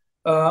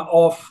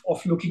of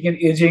looking at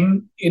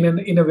aging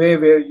in a way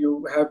where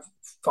you have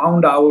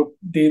found out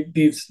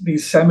these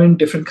 7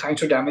 different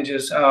kinds of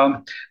damages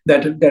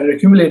that are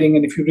accumulating,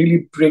 and if you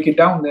really break it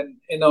down, then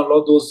a lot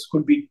of those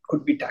could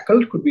be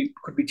tackled, could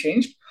be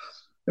changed.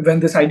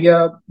 When this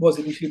idea was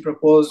initially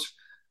proposed,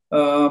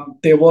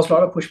 there was a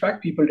lot of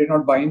pushback. People did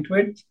not buy into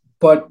it,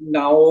 but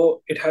now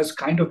it has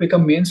kind of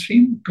become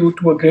mainstream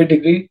to a great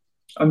degree.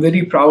 I'm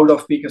very proud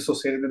of being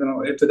associated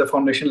with a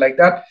foundation like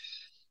that.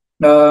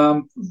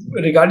 Um,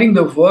 Regarding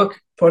the work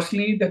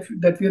personally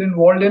that we're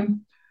involved in,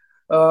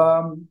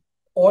 um,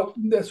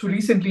 so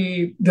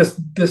recently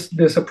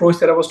this approach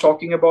that I was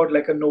talking about,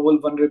 like a novel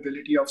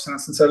vulnerability of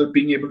senescent cells,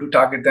 being able to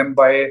target them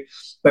by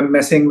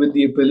messing with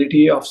the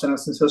ability of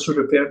senescent cells to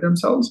repair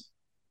themselves.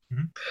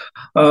 Mhm.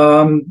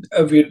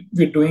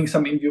 We're doing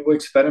some in vivo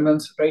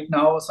experiments right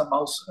now. Some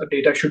mouse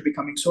data should be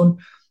coming soon,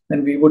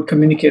 and we would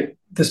communicate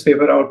this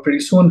paper out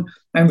pretty soon.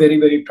 I'm very,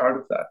 very proud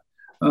of that.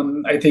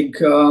 I think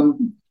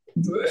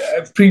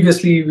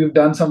previously we've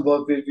done some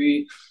work where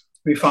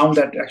we found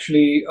that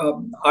actually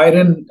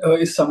iron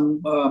is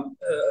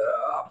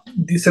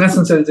the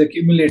senescent cells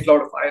accumulate a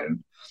lot of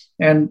iron,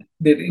 and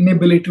their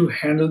inability to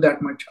handle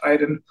that much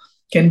iron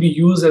can be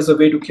used as a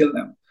way to kill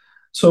them.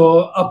 So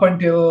up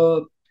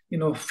until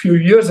a few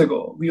years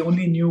ago, we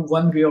only knew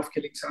one way of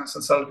killing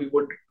senescent cells.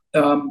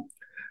 Um,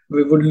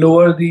 we would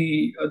lower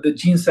the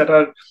genes that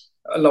are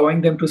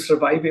allowing them to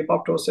survive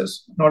apoptosis,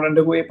 not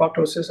undergo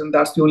apoptosis, and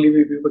that's the only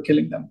way we were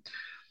killing them.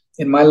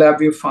 In my lab,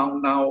 we've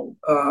found now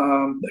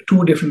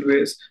 2 different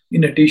ways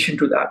in addition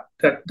to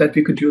that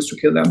we could use to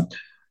kill them.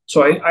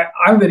 So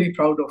I'm very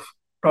proud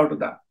of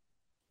that.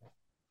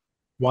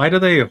 Why do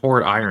they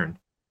hoard iron?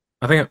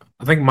 I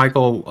think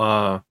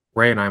Michael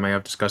Ray and I may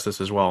have discussed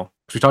this as well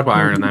because we talked about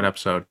iron in that Mhm.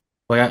 episode.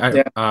 Like,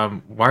 Yeah.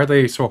 why are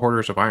they so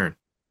hoarders of iron?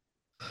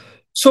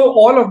 So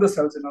all of the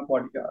cells in our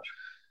body are.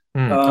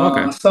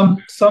 Okay.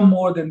 Some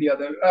more than the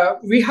other.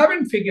 We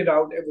haven't figured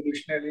out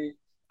evolutionarily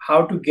how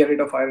to get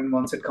rid of iron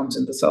once it comes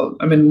in the cell.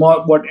 I mean,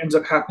 what ends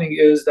up happening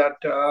is that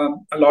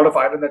a lot of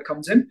iron that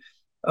comes in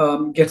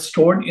gets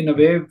stored in a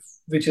way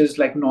which is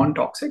like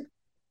non-toxic,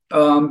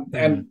 Hmm.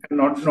 and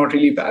not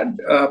really bad.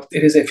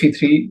 It is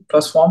Fe3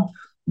 plus form,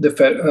 the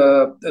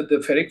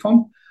ferric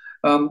form,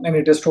 and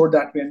it is stored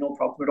that way, no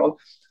problem at all.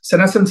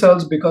 Senescent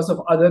cells, because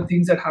of other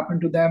things that happen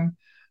to them,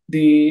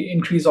 the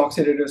increased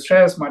oxidative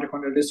stress,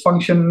 mitochondrial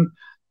dysfunction,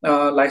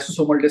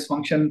 lysosomal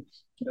dysfunction,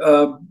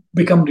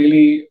 become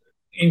really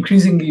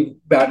increasingly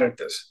bad at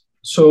this.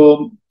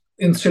 So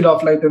instead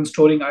of like them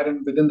storing iron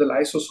within the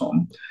lysosome,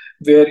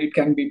 where it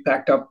can be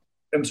packed up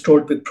and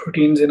stored with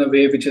proteins in a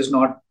way which is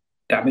not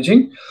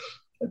damaging,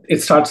 it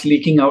starts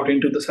leaking out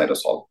into the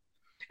cytosol.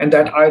 And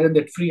that iron,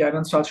 that free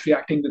iron, starts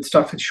reacting with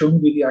stuff it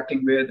shouldn't be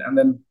reacting with, and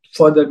then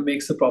further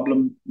makes the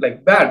problem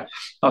like bad.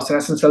 Now,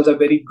 senescent cells are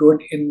very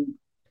good in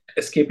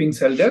escaping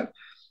cell death.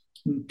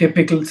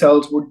 Typical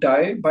cells would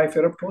die by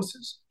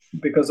ferroptosis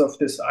because of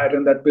this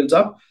iron that builds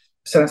up.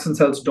 Senescent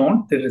cells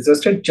don't; they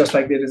resist it, just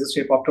like they resist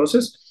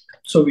apoptosis.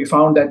 So we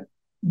found that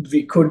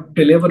we could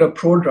deliver a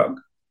prodrug,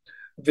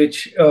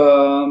 which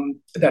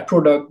that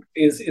product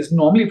is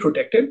normally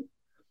protected,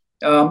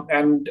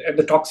 and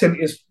the toxin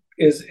is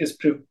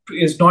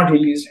not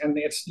released, and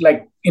it's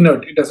like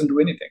inert. It doesn't do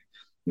anything.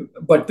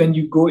 But when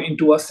you go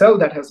into a cell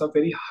that has a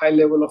very high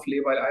level of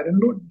labile iron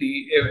load,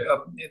 the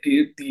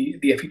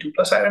Fe2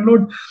 plus iron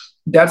load,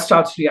 that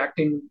starts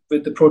reacting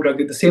with the prodrug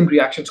in the same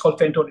reaction. It's called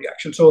Fentone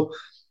reaction. So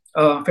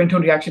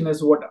Fentone reaction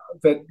is what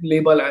when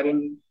labile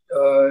iron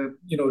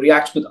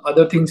reacts with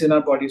other things in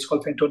our body. It's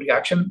called Fentone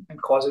reaction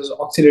and causes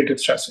oxidative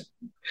stress. It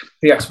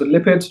reacts with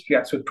lipids,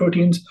 reacts with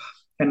proteins,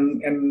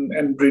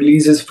 and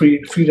releases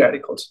free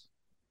radicals.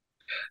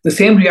 The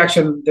same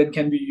reaction then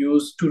can be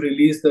used to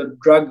release the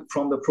drug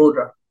from the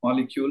prodrug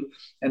molecule,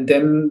 and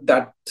then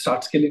that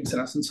starts killing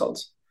senescent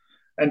cells.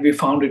 And we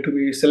found it to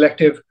be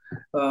selective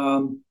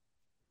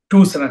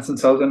to senescent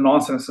cells, and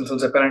non-senescent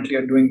cells apparently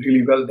are doing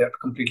really well. They're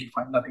completely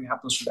fine. Nothing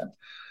happens to them.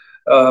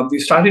 We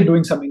started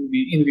doing some in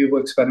vivo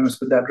experiments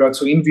with that drug.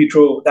 So in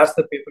vitro, that's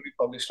the paper we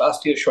published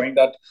last year showing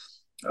that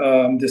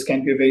this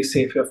can be a very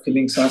safe way of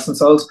killing senescent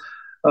cells.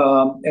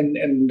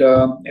 And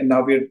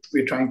now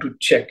we're trying to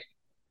check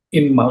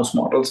in mouse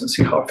models and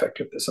see how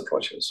effective this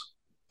approach is.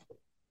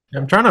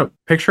 I'm trying to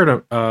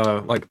picture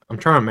like I'm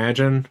trying to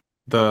imagine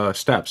the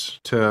steps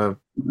to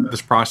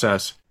this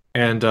process.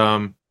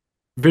 And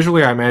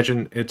visually, I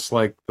imagine it's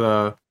like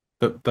the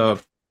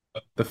the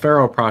the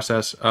Pharaoh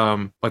process.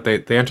 Like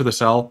they enter the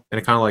cell and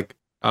it kind of like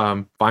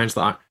binds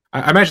the.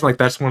 I imagine like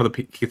that's one of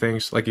the key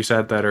things, like you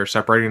said, that are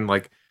separating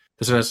like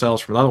the senescent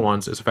cells from the other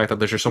ones is the fact that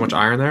there's just so much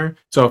iron there.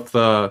 So if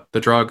the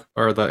drug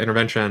or the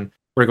intervention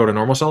were to go to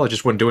normal cell, it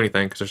just wouldn't do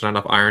anything because there's not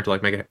enough iron to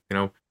like make it,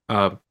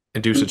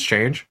 induce its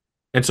change.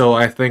 And so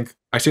I think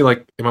I see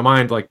like in my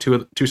mind like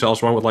two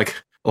cells, one with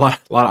like a lot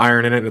of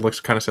iron in it. It looks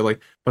kind of silly,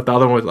 but the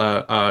other one with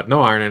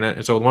no iron in it.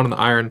 And so one of the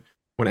iron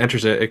when it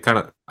enters it, it kind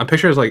of I'm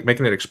picturing it as like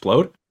making it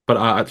explode, but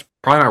it's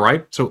probably not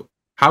right. So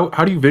how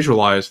do you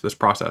visualize this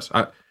process?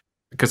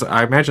 Because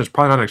I imagine it's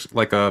probably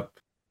not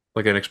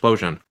like an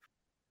explosion.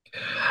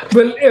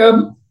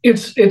 Well,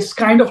 it's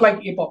kind of like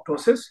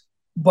apoptosis,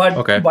 but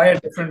Okay. by a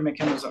different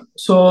mechanism.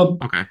 So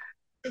Okay.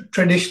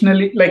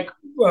 traditionally, like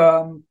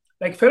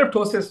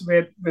ferroptosis,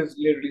 where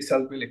literally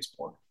cells will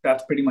explode.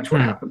 That's pretty much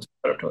what Hmm. happens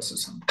in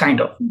ferroptosis.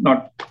 Kind of,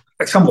 not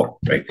like somewhat,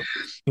 right?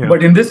 Yeah.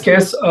 But in this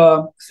case,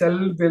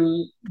 cell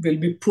will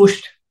be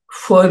pushed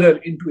further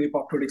into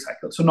apoptotic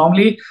cycle. So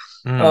normally,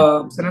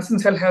 Hmm.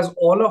 senescent cell has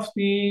all of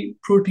the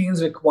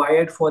proteins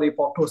required for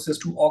apoptosis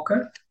to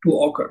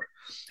occur,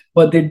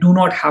 but they do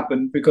not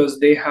happen because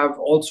they have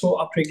also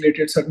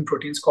upregulated certain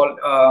proteins called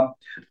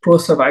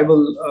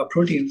pro-survival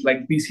proteins,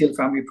 like BCL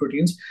family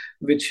proteins,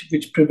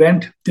 which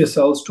prevent the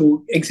cells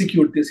to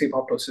execute this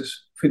apoptosis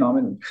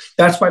phenomenon.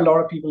 That's why a lot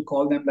of people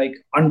call them like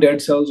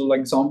undead cells or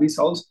like zombie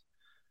cells.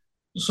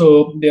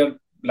 So they're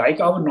like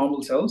our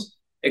normal cells,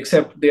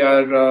 except they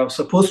are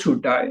supposed to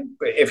die.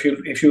 If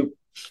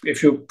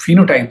you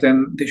phenotype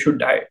them, they should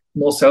die.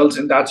 Most cells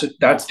in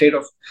that state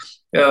of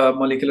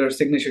molecular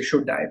signature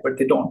should die, but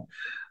they don't.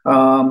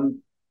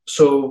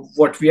 So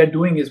what we are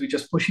doing is we're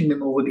just pushing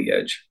them over the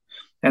edge,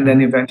 and then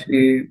Hmm.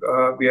 eventually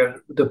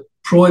the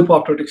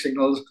pro-apoptotic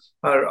signals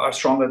are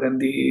stronger than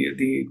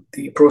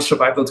the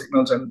pro-survival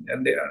signals,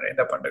 and they end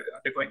up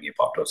undergoing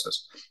apoptosis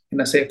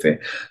in a safe way.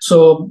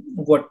 So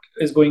what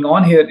is going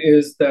on here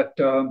is that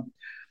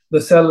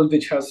the cell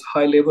which has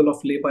high level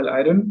of labile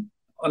iron,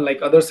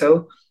 unlike other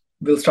cell,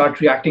 will start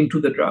reacting to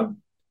the drug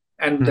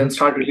and then Hmm.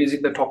 start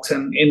releasing the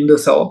toxin in the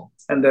cell,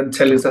 and then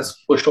cell is Okay.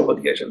 just pushed over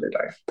the edge and they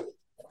die.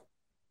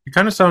 It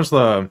kind of sounds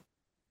the.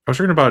 I was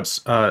reading about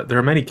there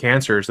are many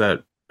cancers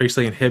that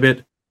basically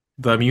inhibit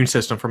the immune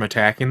system from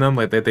attacking them.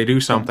 Like they do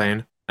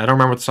something. I don't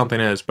remember what the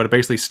something is, but it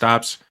basically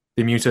stops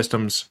the immune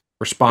system's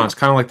response.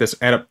 Kind of like this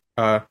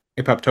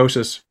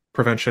apoptosis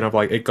prevention of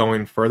like it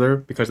going further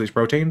because of these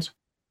proteins.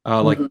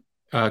 Like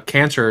Mhm.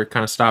 cancer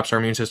kind of stops our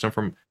immune system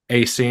from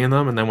seeing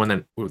them, and then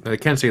when they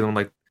can see them,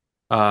 like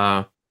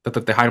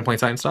that they hide in plain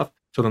sight and stuff,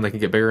 so then they can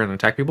get bigger and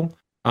attack people.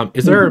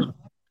 Is there Mhm.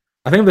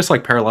 I think of this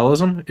like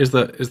parallelism is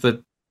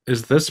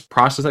this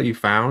process that you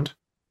found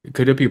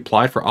could it be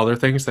applied for other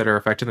things that are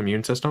affecting the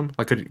immune system?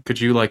 Like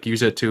could you like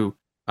use it to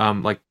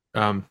like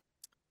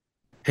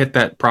hit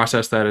that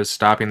process that is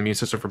stopping the immune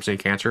system from seeing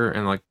cancer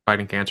and like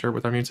fighting cancer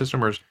with our immune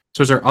system?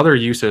 So is there other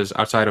uses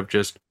outside of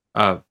just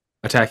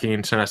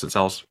attacking senescent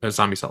cells and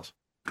zombie cells?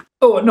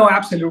 Oh, no,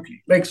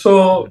 absolutely. Like,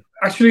 so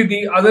actually,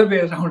 the other way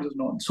around is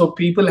known. So,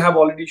 people have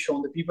already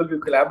shown, the people we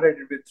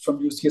collaborated with from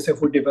UCSF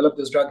who developed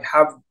this drug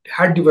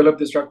had developed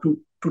this drug to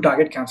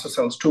target cancer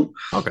cells too.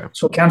 Okay.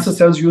 So, cancer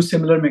cells use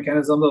similar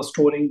mechanisms of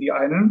storing the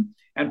iron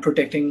and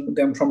protecting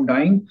them from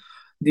dying.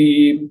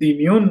 The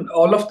immune,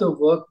 all of the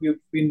work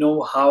we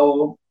know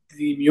how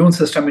the immune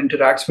system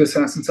interacts with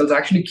senescent cells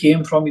actually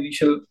came from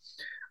initial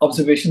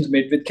observations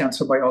made with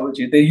cancer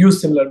biology. They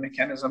use similar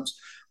mechanisms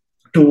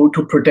to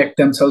protect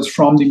themselves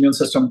from the immune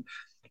system.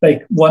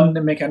 Like one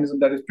mechanism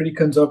that is pretty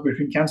conserved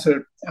between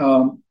cancer.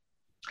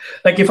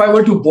 Like if I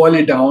were to boil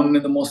it down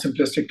in the most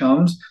simplistic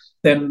terms,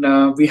 then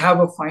we have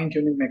a fine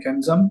tuning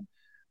mechanism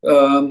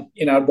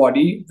in our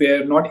body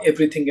where not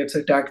everything gets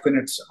attacked when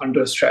it's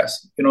under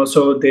stress.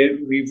 So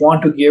we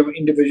want to give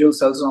individual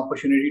cells an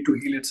opportunity to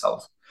heal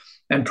itself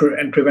and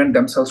prevent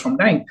themselves from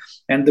dying.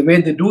 And the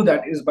way they do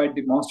that is by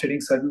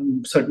demonstrating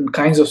certain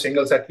kinds of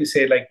signals that we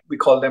say, like we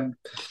call them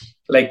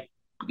like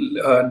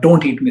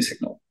don't eat me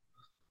signal.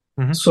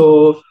 Hmm.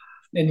 So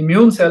an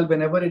immune cell,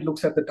 whenever it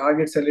looks at the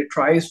target cell, it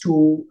tries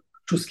to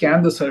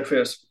scan the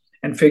surface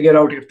and figure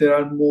out if there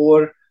are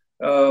more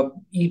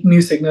eat me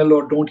signal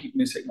or don't eat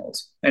me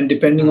signals. And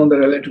depending on the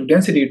relative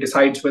density, it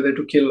decides whether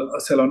to kill a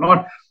cell or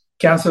not.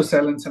 Cancer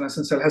cell and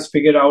senescent cell has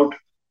figured out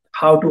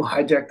how to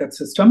hijack that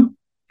system.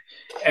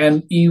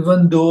 And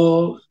even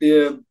though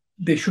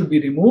they should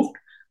be removed,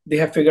 they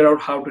have figured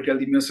out how to tell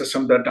the immune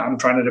system that I'm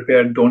trying to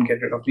repair, don't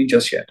get rid of me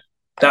just yet.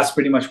 That's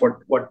pretty much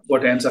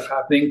what ends up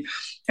happening.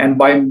 And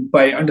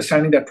by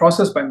understanding that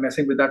process, by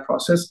messing with that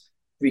process,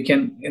 we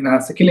can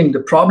enhance the killing. The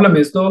problem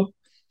is though,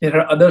 there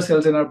are other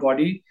cells in our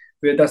body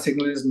where that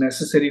signal is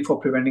necessary for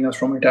preventing us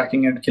from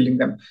attacking and killing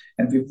them.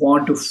 And we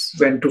want to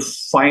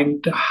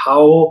find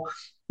how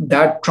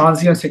that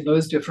transient signal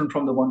is different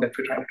from the one that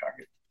we're trying to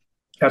target.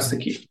 That's the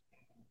Hmm. key.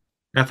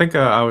 I think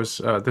I was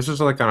this was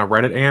like on a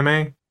Reddit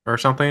AMA or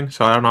something,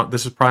 so I don't know.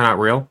 This is probably not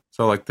real,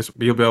 so like this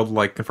you'll be able to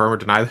like confirm or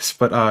deny this.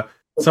 But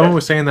someone Okay.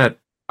 was saying that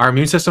our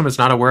immune system is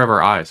not aware of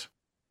our eyes.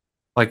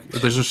 Like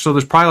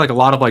there's probably like a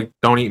lot of like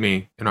don't eat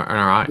me in our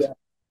eyes. Yeah.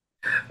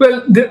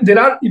 Well, there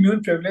are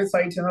immune privilege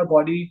sites in our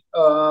body.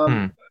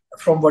 Hmm.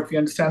 From what we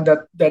understand,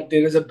 that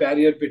there is a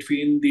barrier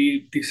between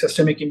the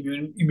systemic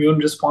immune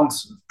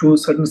response to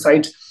certain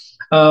sites.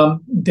 I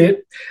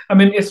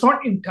mean, it's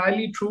not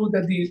entirely true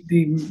that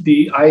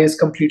the eye is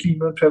completely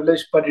immune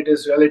privileged, but it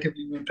is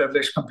relatively immune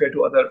privileged compared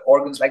to other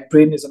organs. Like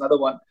brain is another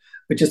one,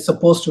 which is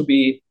supposed to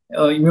be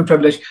immune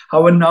privileged.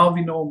 However, now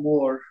we know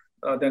more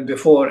than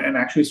before, and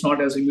actually, it's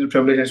not as immune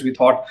privileged as we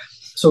thought.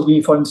 So,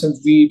 for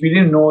instance, we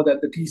didn't know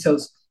that the T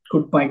cells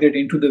could migrate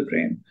into the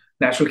brain.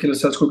 Natural killer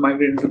cells could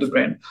migrate into the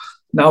brain.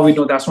 Now we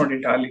know that's not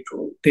entirely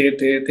true.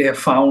 They have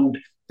found,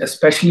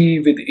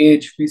 especially with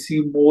age, we see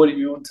more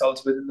immune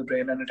cells within the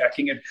brain and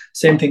attacking it.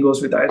 Same thing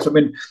goes with eyes. I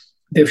mean,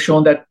 they've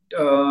shown that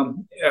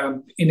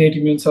innate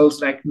immune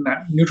cells like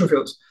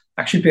neutrophils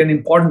actually play an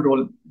important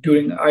role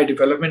during eye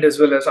development as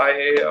well as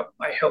eye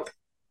health.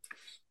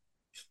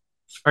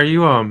 Are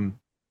you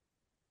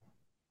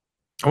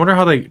I wonder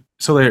how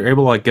they're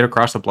able to like get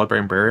across the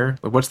blood-brain barrier.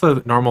 Like, what's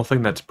the normal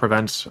thing that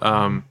prevents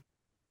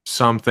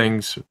some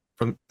things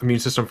from the immune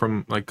system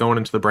from like going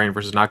into the brain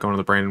versus not going to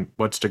the brain?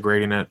 What's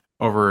degrading it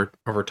over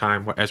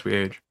time as we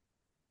age?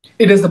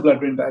 It is the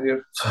blood-brain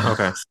barrier.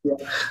 Okay. Yeah.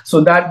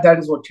 So that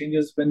is what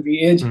changes when we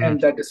age, Mm-hmm. and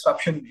that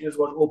disruption is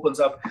what opens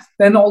up.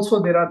 Then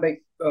also there are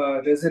like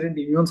resident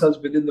immune cells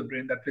within the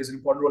brain that plays an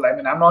important role. I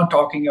mean, I'm not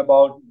talking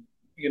about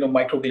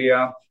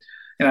microglia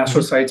and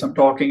astrocytes. I'm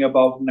talking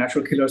about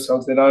natural killer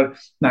cells. There are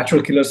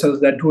natural killer cells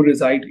that do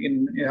reside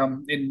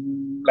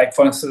in like,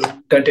 for instance,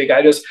 dentate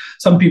iris.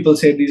 Some people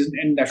say these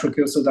natural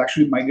killer cells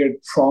actually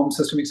migrate from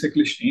systemic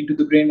circulation into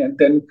the brain and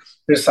then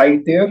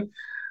reside there.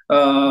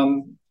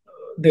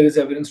 There is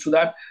evidence to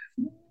that.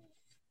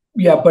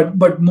 Yeah,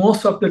 but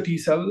most of the T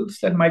cells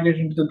that migrate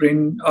into the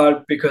brain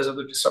are because of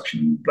the disruption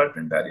in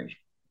blood-brain barrier.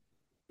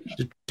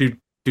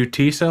 Do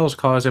T cells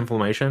cause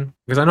inflammation?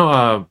 Because I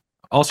know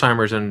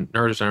Alzheimer's and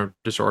neurodegenerative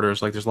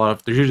disorders, like there's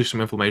usually some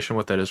inflammation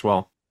with it as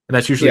well, and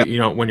that's usually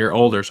when you're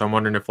older. So I'm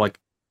wondering if like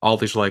all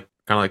these like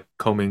kind of like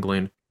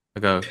commingling,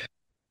 like a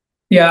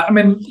yeah. I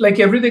mean, like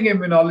everything in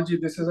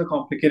immunology, this is a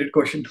complicated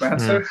question to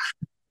answer.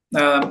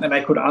 And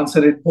I could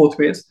answer it both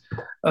ways.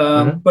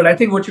 But I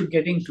think what you're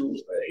getting to,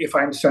 if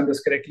I understand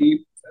this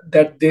correctly,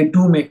 that they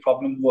do make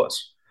problem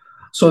worse.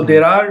 So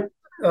there are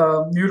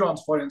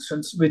neurons, for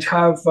instance, which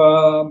have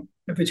all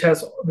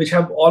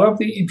of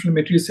the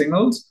inflammatory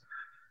signals.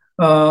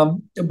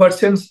 But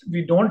since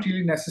we don't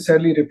really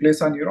necessarily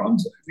replace our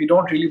neurons, we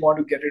don't really want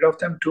to get rid of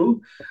them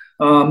too.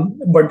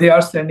 But they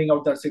are sending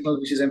out that signal,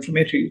 which is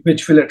inflammatory,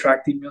 which will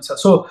attract the immune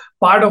cells. So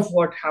part of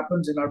what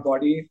happens in our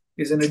body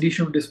is, in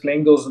addition to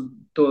displaying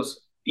those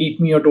eat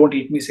me or don't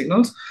eat me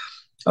signals,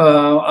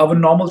 our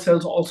normal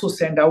cells also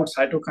send out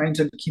cytokines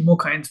and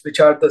chemokines, which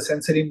are the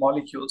sensory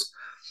molecules.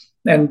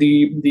 And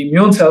the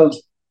immune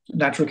cells,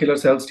 natural killer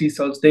cells, T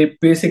cells, they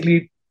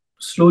basically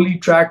slowly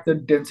track the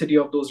density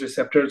of those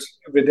receptors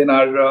within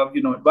our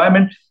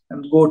environment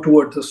and go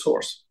towards the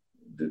source,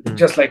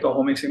 just like a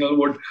homing signal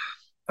would.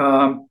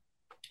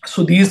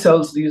 So these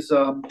cells, these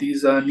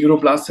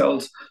neuroblast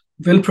cells,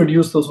 will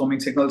produce those homing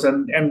signals,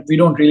 and we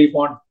don't really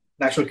want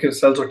natural killer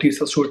cells or T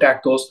cells to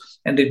attack those,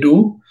 and they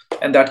do,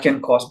 and that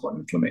can cause bone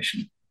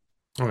inflammation.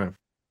 Okay.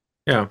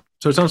 Yeah.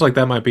 So it sounds like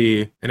that might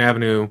be an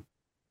avenue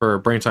for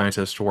brain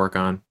scientists to work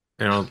on.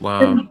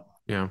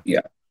 Yeah.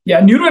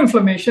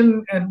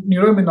 Neuroinflammation and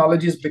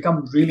neuroimmunology has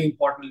become really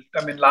important.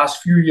 I mean,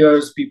 last few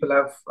years, people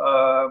have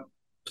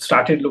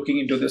started looking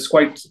into this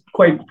quite.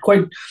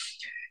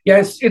 Yeah,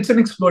 it's an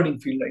exploding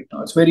field right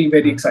now. It's very,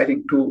 very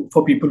exciting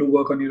for people who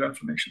work on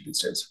neuroinflammation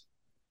these days.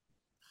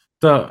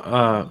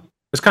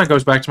 This kind of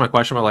goes back to my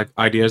question about like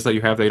ideas that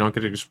you have that you don't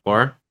get to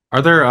explore.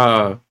 Are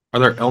there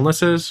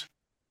illnesses?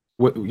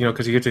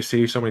 Because you get to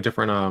see so many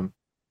different.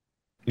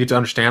 You get to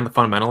understand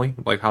fundamentally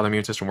like how the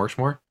immune system works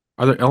more.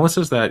 Are there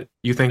illnesses that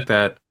you think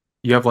that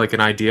you have like an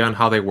idea on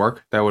how they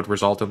work that would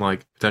result in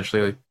like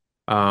potentially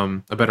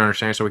a better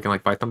understanding so we can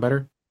like fight them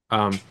better?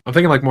 I'm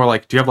thinking like more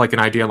like, do you have like an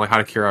idea on like how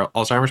to cure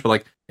Alzheimer's? But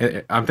like,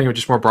 I'm thinking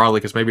just more broadly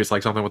because maybe it's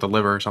like something with the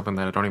liver or something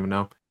that I don't even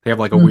know. They have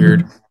like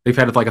they've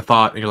had like a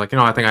thought, and you're like,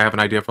 I think I have an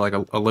idea for like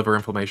a liver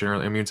inflammation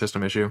or immune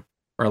system issue,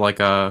 or like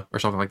or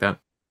something like that.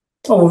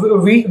 Oh,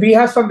 we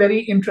have some very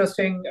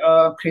interesting,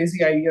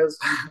 crazy ideas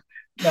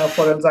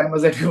for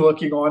Alzheimer's that we're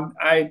working on.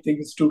 I think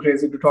it's too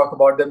crazy to talk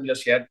about them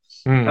just yet.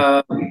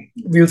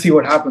 We'll see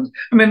what happens.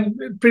 I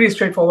mean, pretty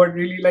straightforward,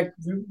 really. Like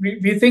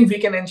we think we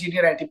can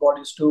engineer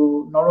antibodies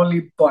to not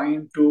only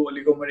bind to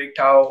oligomeric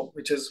tau,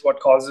 which is what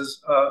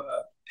causes,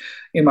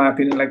 in my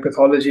opinion, like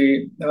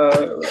pathology,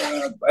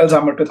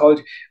 Alzheimer's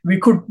pathology. We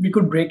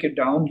could break it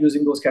down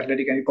using those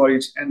catalytic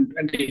antibodies and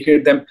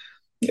degrade them.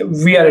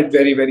 We are at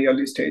very, very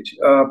early stage,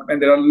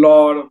 and there are a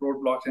lot of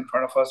roadblocks in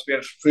front of us. We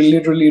are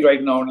literally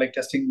right now like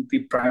testing the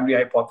primary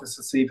hypothesis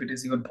to see if it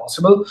is even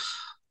possible.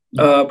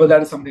 But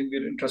that is something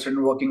we're interested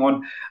in working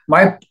on.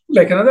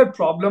 Another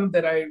problem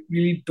that I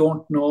really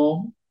don't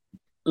know,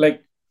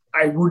 like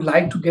I would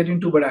like to get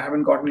into, but I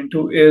haven't gotten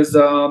into, is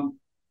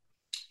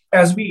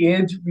as we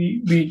age,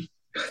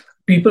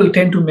 people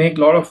tend to make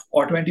a lot of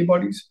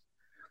autoantibodies,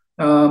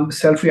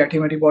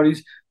 self-reactive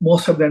antibodies.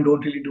 Most of them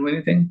don't really do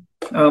anything.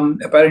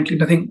 Apparently,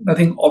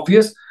 nothing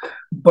obvious.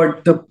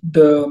 But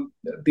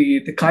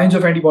the kinds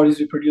of antibodies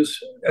we produce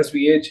as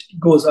we age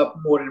goes up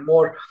more and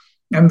more.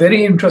 I'm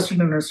very interested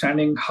in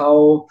understanding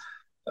how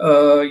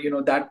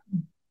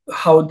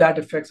how that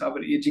affects our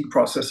aging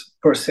process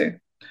per se.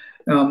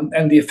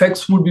 And the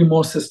effects would be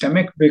more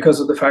systemic because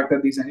of the fact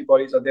that these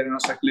antibodies are there in our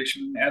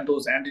circulation, and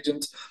those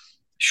antigens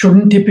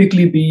shouldn't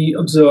typically be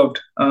observed.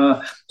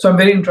 So I'm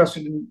very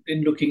interested in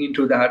looking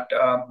into that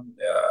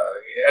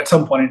at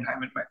some point in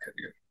time in my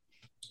career.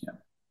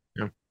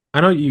 Yeah. I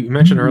know you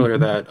mentioned earlier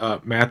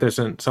that math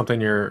isn't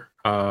something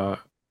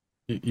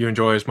you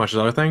enjoy as much as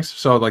other things.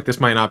 So like this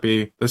may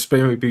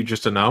be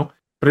just a no.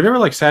 But have you ever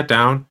like sat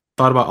down,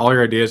 thought about all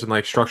your ideas, and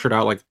like structured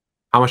out like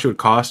how much it would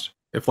cost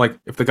if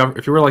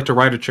you were like to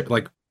write a check,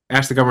 like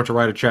ask the government to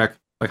write a check,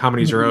 like how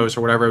many zeros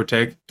or whatever it would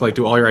take to like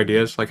do all your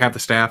ideas, like have the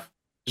staff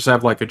just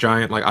have like a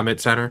giant like Amit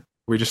center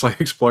where you just like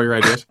explore your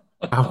ideas.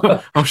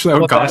 How much that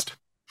would cost?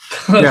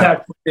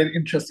 That would be an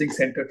interesting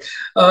center.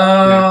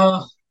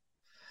 I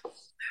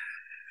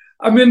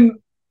mean,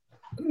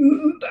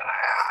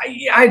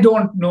 I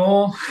don't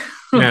know.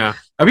 Yeah,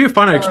 that'd be a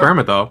fun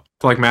experiment though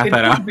to like math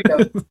that out.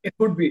 It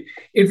would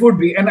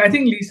be, and I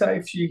think Lisa,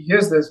 if she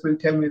hears this, will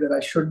tell me that I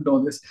should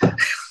know this.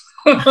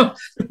 I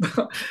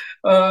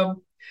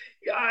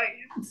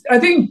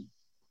think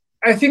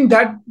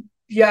that,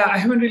 yeah, I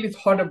haven't really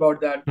thought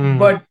about that,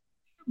 but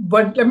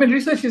I mean,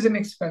 research is an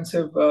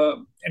expensive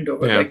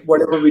endeavor. Yeah. Like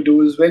whatever we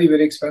do is very,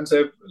 very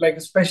expensive. Like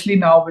especially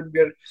now when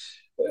we're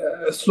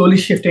slowly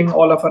shifting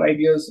all of our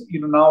ideas.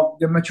 Now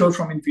they're mature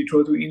from in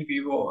vitro to in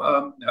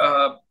vivo,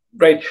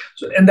 right?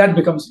 So, and that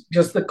becomes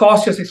just the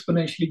cost just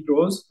exponentially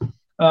grows.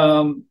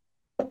 I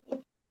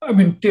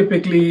mean,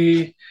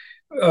 typically,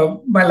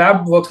 my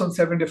lab works on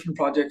 7 different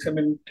projects. I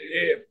mean,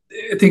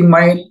 I think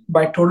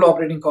my total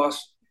operating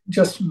cost,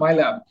 just my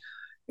lab,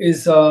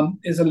 is a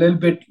little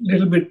bit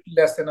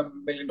less than $1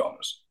 million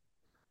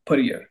per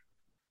year.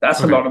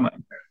 That's a lot of money.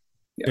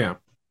 Yeah.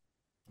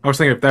 I was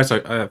thinking if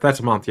that's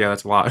a month, yeah,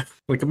 that's a lot.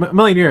 Like $1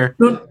 million a year.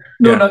 No,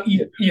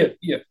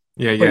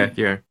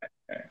 year.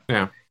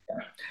 Yeah.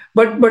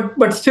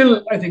 But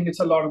still, I think it's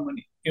a lot of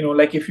money.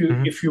 Like if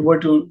you were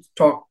to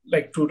talk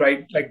like to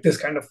write like this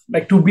kind of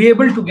like to be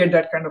able to get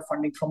that kind of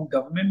funding from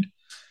government,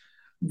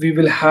 we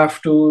will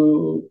have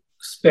to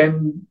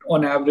spend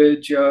on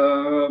average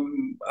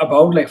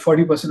about like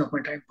 40% of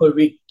my time per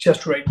week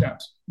just to write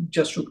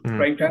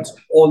grants,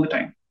 all the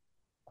time.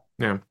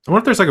 Yeah, I wonder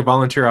if there's like a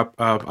volunteer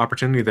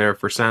opportunity there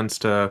for Sense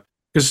to,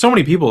 because so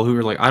many people who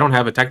are like, I don't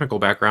have a technical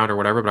background or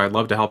whatever, but I'd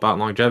love to help out in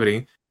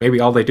longevity. Maybe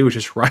all they do is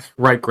just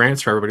write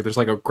grants for everybody. There's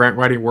like a grant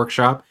writing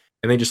workshop,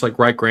 and they just like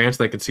write grants.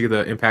 They can see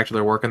the impact of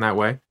their work in that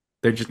way.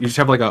 You just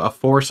have like a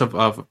force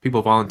of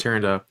people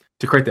volunteering to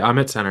create the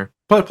Amit Center,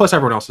 plus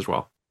everyone else as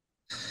well.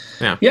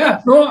 Yeah.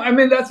 Yeah. No, I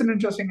mean that's an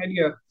interesting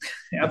idea.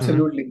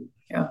 Absolutely.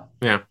 Yeah.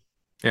 And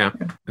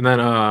then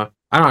I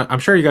don't know. I'm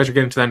sure you guys are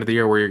getting to the end of the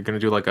year where you're going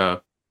to do like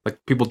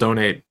people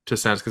donate to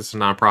Sense because it's a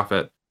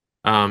nonprofit.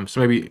 So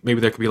maybe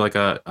there could be like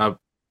I've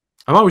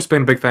always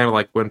been a big fan of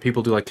like when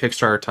people do like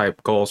Kickstarter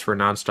type goals for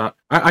nonstop.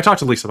 I talked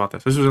to Lisa about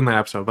this. This was in the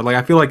episode, but like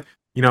I feel like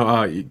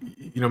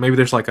maybe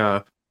there's like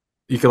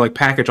you could like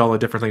package all the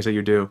different things that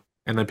you do,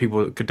 and then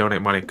people could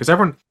donate money because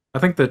everyone. I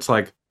think that's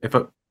like if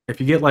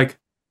you get like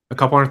a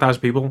couple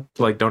 100,000 people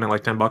to like donate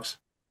like $10,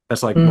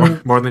 that's like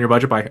more than your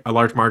budget by a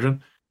large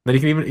margin. Then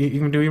you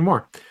can do even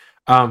more.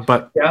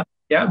 But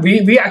yeah,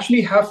 we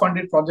actually have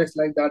funded projects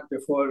like that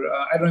before.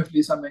 I don't know if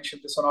Lisa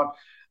mentioned this or not,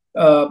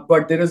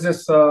 but there is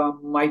this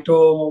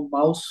Mito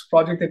mouse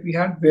project that we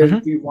had where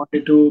we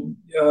wanted to,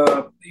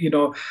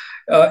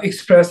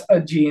 express a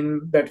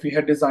gene that we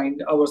had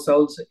designed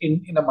ourselves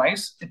in a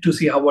mice to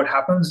see what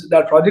happens.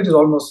 That project is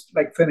almost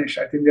like finished.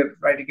 I think they're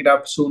writing it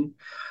up soon.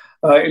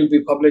 It'll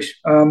be published.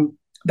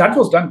 That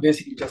was done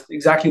basically just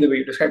exactly the way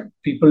you described.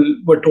 People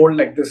were told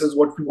like this is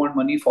what we want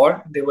money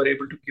for. They were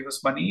able to give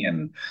us money,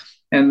 and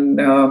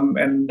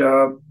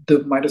the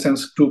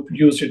MitoSense group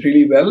used it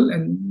really well,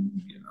 and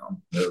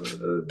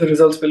the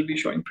results will be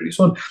showing pretty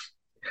soon.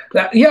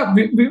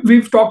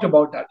 We've talked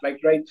about that, like,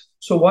 right?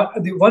 So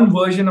the one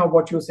version of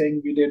what you're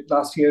saying we did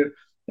last year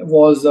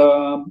was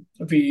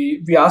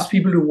we asked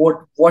people to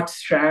vote what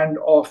strand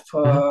of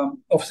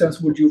sense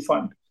would you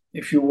fund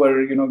if you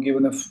were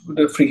given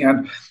the free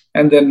hand,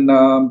 and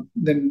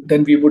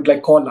then we would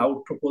like call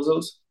out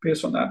proposals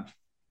based on that.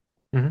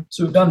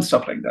 So we've done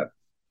stuff like that.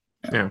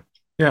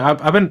 Yeah.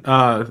 I've been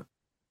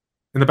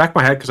in the back of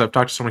my head because I've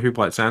talked to so many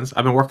people at Sense.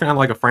 I've been working on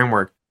like a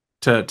framework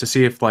to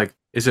see if like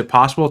is it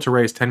possible to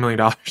raise $10 million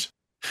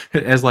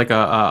as like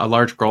a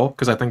large goal,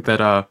 because I think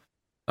that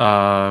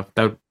that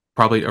would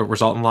probably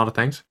result in a lot of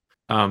things.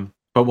 But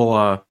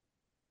I'll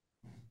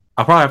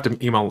probably have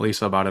to email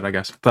Lisa about it, I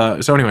guess.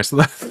 So anyway,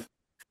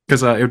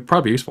 because it would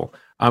probably be useful.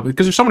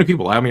 Because there's so many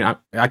people. I mean, I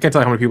can't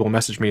tell you how many people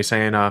message me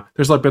saying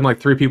there's like been like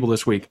 3 people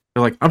this week.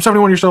 They're like, I'm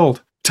 71 years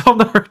old. Tell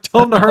them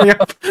to hurry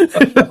up.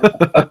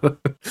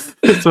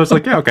 So it's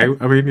like, yeah, okay.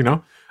 I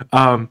mean,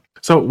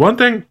 So one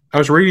thing I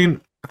was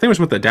reading, I think it was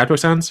with the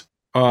Adaptosense.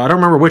 I don't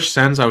remember which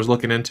sense I was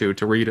looking into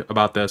to read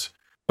about this,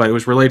 but it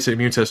was related to the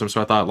immune system.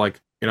 So I thought, like,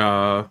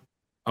 well,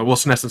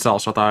 senescent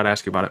cells. So I thought I'd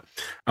ask you about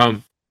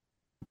it.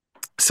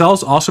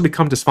 Cells also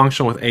become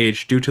dysfunctional with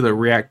age due to the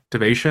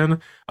reactivation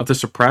of the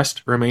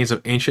suppressed remains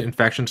of ancient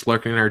infections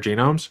lurking in our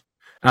genomes.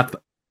 And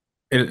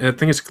I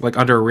think it's like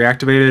under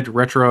reactivated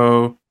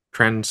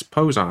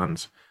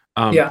retrotransposons.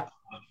 Yeah,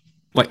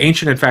 Like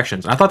ancient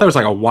infections. I thought that was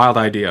like a wild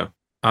idea.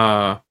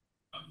 There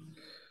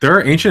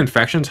are ancient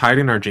infections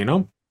hiding in our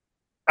genome.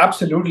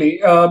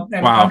 absolutely. And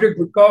Wow. Andrei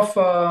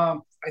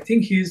Gudkov, I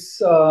think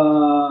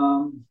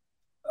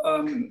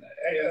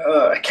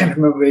I can't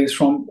remember where he's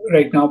from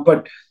right now,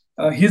 but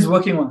he's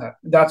working on that.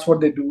 That's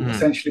what they do Mm.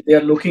 essentially. They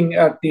are looking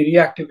at the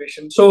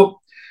reactivation. So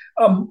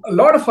a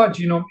lot of our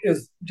genome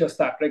is just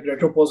that, like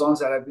retroposons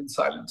that have been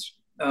silenced.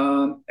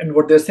 And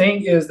what they're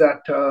saying is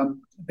that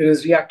there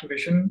is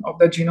reactivation of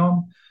the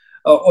genome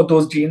or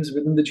those genes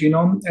within the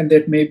genome, and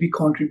that may be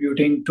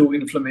contributing to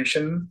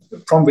inflammation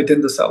from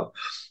within the cell.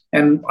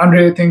 And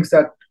Andre thinks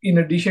that in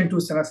addition to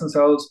senescent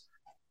cells,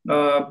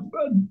 uh,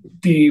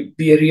 the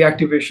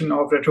reactivation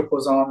of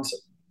retroposons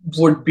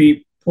would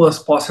be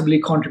possibly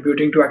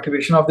contributing to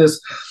activation of this.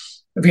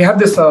 We have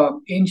this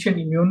ancient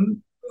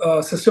immune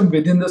system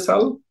within the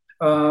cell.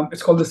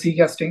 It's called the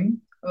cGAS-STING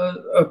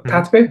Mm.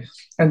 pathway,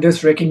 and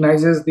this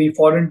recognizes the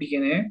foreign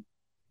DNA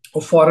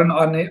or foreign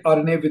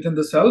RNA within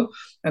the cell,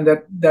 and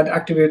that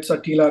activates a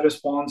TILA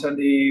response, and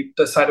the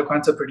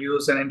cytokines are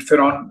produced, and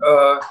interferon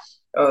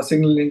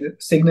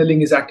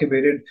signaling is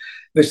activated,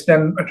 which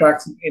then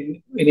attracts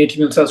innate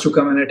immune cells to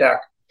come and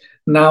attack.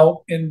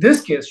 Now, in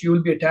this case, you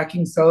will be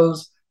attacking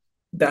cells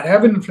that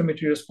have an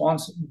inflammatory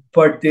response,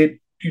 but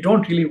you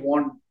don't really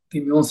want the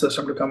immune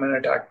system to come and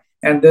attack.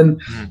 And then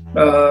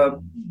uh,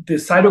 the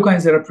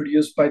cytokines that are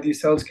produced by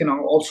these cells can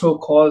also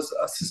cause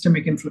a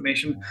systemic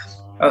inflammation,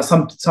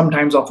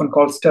 sometimes often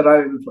called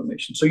sterile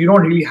inflammation. So you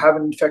don't really have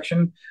an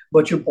infection,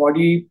 but your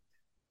body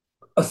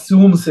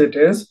assumes it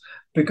is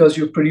because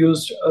you've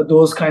produced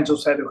those kinds of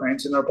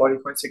cytokines in our body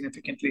quite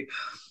significantly.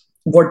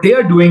 What they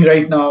are doing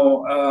right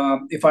now,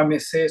 if I may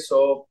say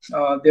so,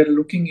 they're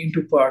looking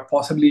into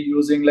possibly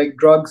using like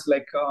drugs,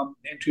 like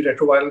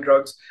antiretroviral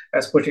drugs,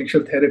 as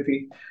potential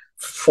therapy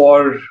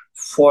for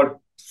for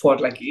for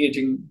like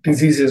aging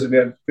diseases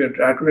where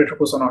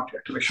retroposon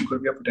activation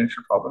could be a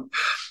potential problem.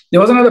 There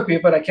was another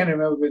paper, I can't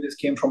remember where this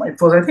came from.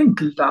 It was, I think,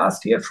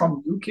 last year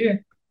from UK,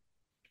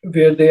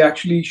 where they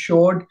actually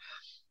showed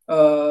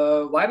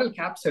viral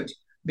capsids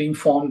being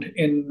formed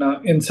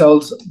in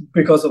cells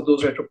because of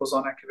those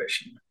retroposon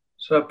activation.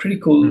 So pretty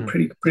cool, Mm.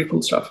 pretty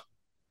cool stuff.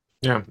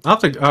 Yeah, I'll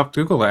have to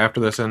Google that after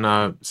this and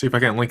see if I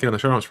can link it in the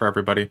show notes for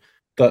everybody.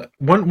 The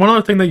one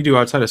other thing that you do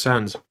outside of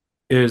Sens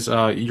is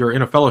you're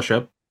in a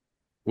fellowship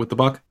with the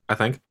Buck, I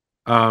think,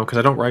 because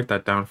I don't write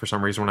that down for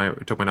some reason when I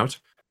took my notes.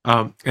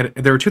 And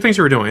there were two things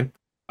you were doing,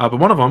 but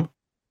one of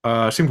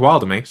them seemed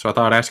wild to me, so I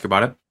thought I'd ask you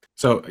about it.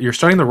 So you're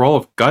studying the role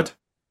of gut.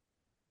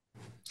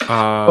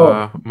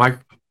 Oh, My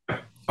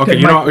okay, yeah,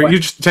 you know, microbiome. you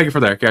just take it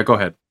from there. Yeah, go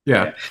ahead.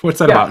 Yeah, Yeah, what's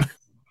that yeah. about?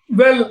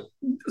 Well,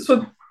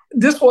 so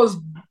this was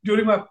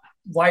during my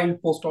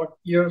wild postdoc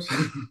years.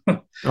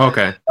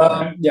 Okay,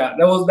 Yeah,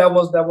 that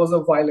was a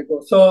while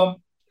ago. So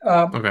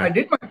I okay.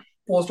 did my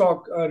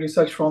postdoc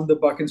research from the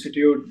Buck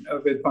Institute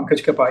with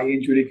Pankaj Kapai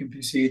in Zurich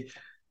MPC.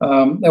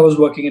 I was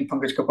working in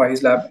Pankaj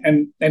Kapai's lab,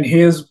 and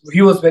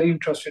he was very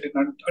interested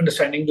in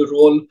understanding the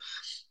role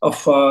of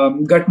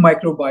gut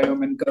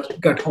microbiome and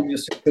gut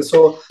homeostasis.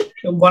 So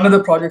one of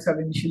the projects I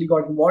initially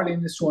got involved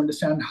in is to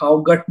understand how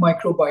gut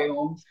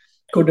microbiome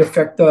could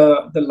affect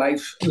the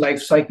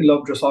life cycle of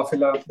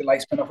Drosophila, the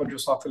lifespan of a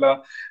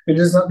Drosophila. We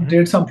Mhm.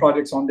 did some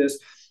projects on this.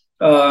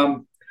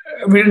 Um,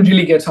 we didn't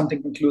really get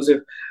something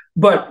conclusive,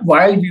 but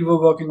while we were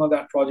working on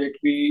that project,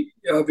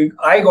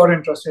 I got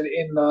interested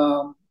in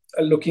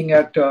looking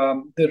at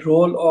the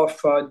role of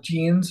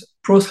genes,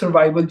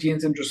 pro-survival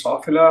genes in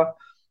Drosophila,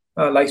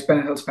 lifespan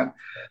and health span.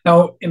 Now,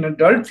 in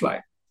adult fly,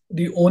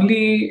 the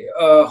only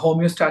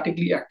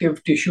homeostatically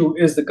active tissue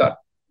is the gut,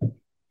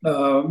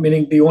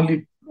 meaning the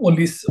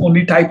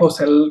only type of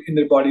cell in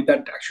the body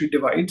that actually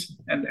divides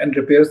and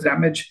repairs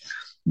damage,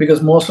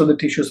 because most of the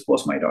tissue is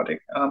post-mitotic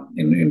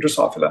in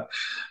Drosophila.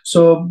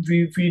 So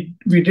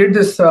we did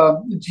this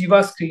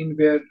Jiva screen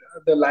where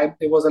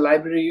there was a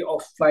library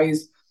of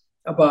flies,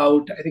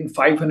 about I think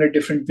 500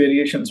 different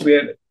variations,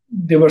 where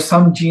there were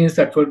some genes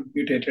that were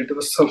mutated. There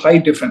was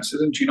slight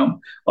differences in genome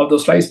of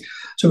those flies.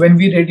 So when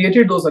we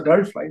radiated those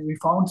adult flies, we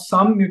found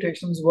some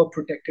mutations were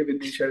protective in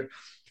nature.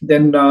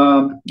 Then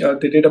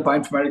they did a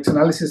bioinformatics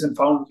analysis and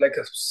found like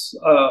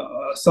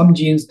some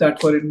genes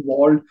that were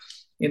involved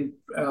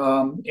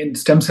in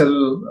stem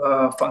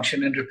cell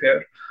function and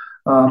repair.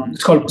 Mhm.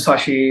 It's called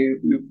Musashi.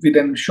 We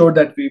then showed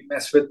that we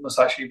messed with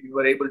Musashi. We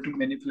were able to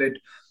manipulate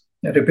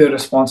repair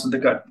response in the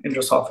gut in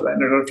Drosophila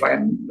and adult fly,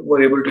 and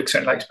were able to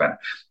extend lifespan.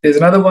 There's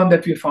another one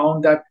that we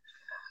found that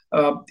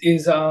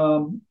is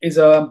is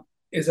a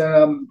is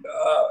a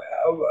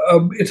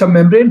it's a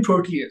membrane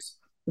protease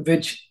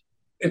which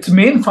its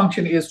main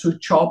function is to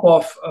chop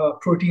off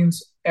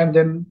proteins and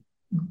then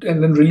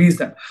release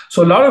them.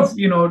 So a lot of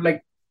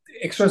like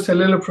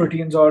extracellular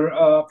proteins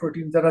or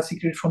proteins that are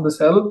secreted from the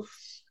cell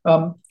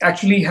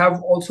actually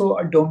have also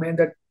a domain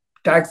that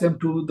tags them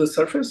to the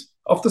surface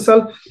of the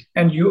cell,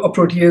 and a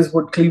protease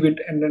would cleave it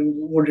and then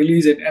would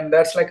release it, and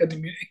that's like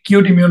an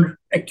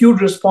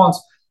acute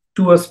response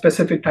to a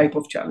specific type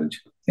of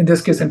challenge. In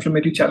this case,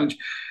 inflammatory challenge.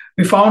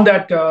 We found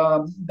that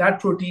that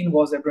protein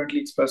was aberrantly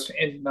expressed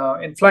in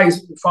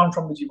flies. We found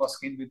from the GWAS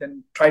skin. We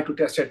then tried to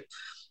test it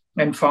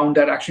and found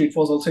that actually it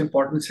was also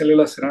important in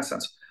cellular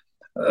senescence.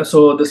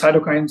 So the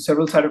cytokines,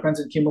 several cytokines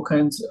and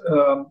chemokines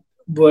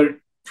were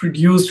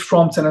produced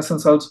from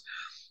senescent cells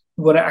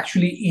were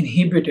actually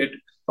inhibited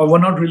or were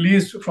not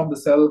released from the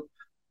cell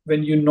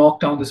when you knock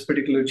down this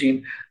particular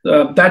gene.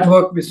 That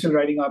work we're still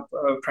writing up,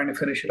 trying to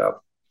finish it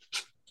up.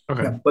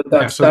 Okay. Yeah, but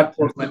that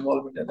was my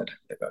involvement at that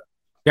time.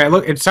 Yeah,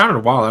 look, it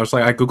sounded wild. I was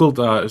like, I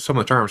googled some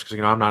of the terms because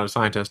I'm not a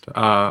scientist.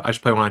 I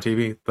just play one on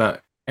TV,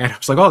 and I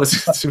was like, oh,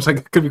 this seems like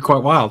it could be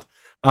quite wild.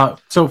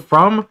 So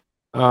from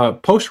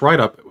post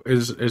write up,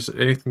 is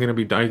anything going to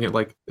be done?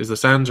 Like, is the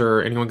SENS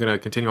or anyone going to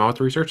continue on with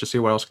the research to see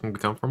what else can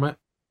come from it?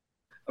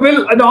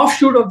 Well, an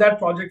offshoot of that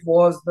project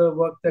was the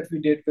work that we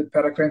did with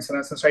paracrine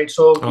senescence, right?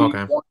 So we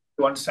wanted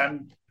to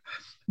understand,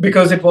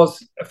 because it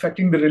was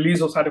affecting the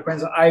release of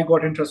cytokines, I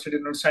got interested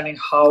in understanding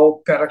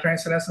how paracrine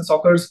senescence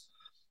occurs.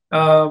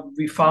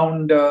 We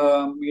found,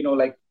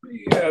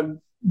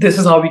 this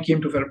is how we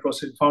came to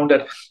ferroprocess. We found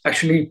that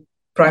actually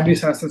primary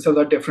senescent cells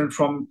are different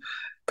from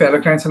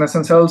paracrine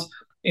senescent cells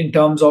in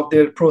terms of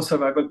their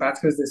pro-survival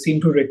pathways. They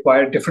seem to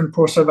require different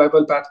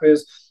pro-survival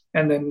pathways.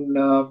 And then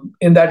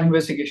in that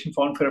investigation,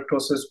 found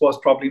ferroptosis was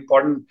probably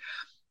important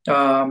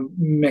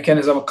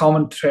mechanism, a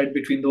common thread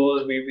between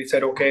those. We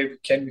said, okay,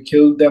 can we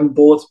kill them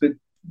both with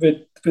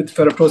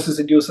ferroptosis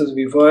inducers?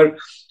 We were.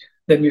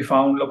 Then we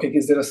found, okay,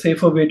 is there a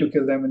safer way to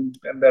kill them?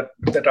 And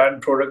that iron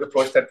product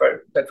approach that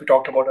we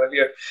talked about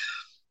earlier.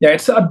 Yeah,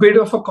 it's a bit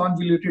of a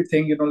convoluted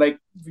thing, like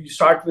you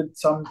start with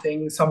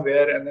something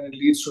somewhere and then it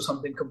leads to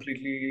something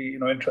completely,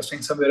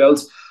 interesting somewhere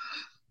else.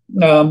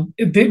 We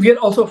are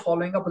also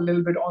following up a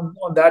little bit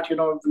on that.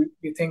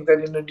 We think that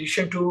in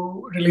addition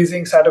to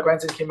releasing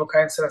cytokines and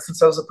chemokines, senescent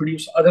cells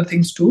produce other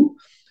things too,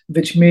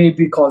 which may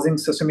be causing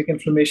systemic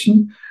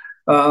inflammation.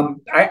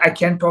 I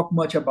can't talk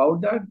much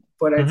about that,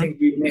 but I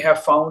think we may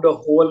have found a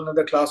whole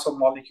another class of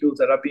molecules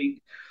that are being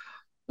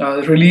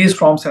released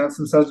from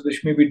senescent cells,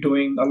 which may be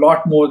doing a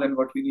lot more than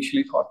what we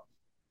initially thought.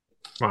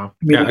 Wow.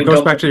 Yeah, it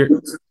goes back to your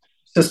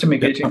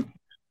systemic aging.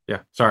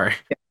 Yeah, sorry.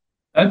 Yeah.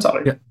 That's all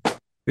right.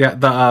 Yeah,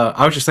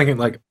 I was just thinking,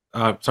 like,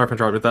 sorry for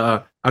interrupting,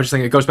 but I was just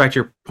thinking it goes back to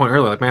your point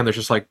earlier, like, man, there's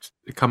just like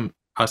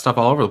stuff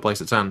all over the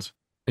place. It sounds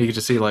you can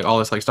just see like all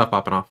this like stuff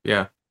popping off.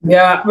 Yeah.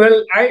 Yeah.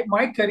 Well,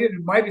 my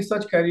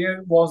research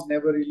career was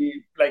never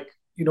really like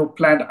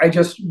planned. I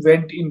just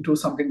went into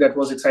something that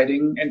was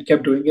exciting and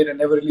kept doing it, and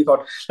never really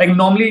thought. Like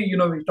normally,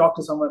 we talk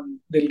to someone,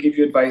 they'll give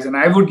you advice, and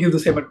I would give the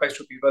same advice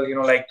to people.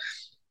 Like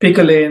pick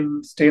a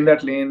lane, stay in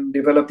that lane,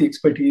 develop the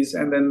expertise,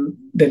 and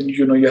then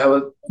you have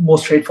a more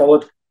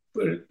straightforward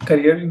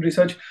career in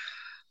research.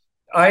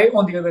 I,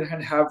 on the other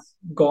hand, have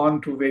gone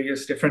to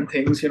various different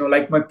things.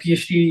 Like my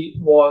PhD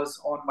was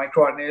on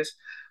microRNAs.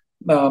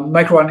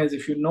 MicroRNAs,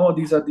 if you know,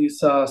 these are these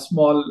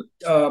small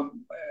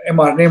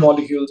mRNA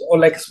molecules, or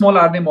like small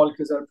RNA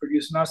molecules that are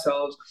produced in our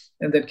cells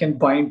and that can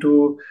bind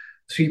to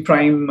 3'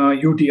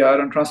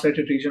 UTR,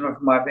 untranslated region of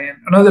mRNA,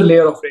 another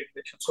layer of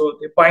regulation. So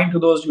they bind to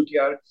those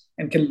UTR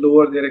and can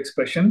lower their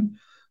expression.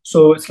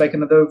 So it's like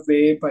another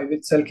way by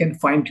which cell can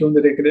fine-tune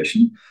the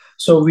regulation.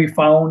 So we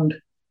found,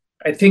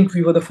 I think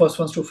we were the first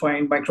ones to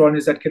find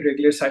microRNAs that can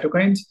regulate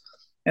cytokines.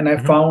 And I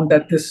found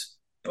that this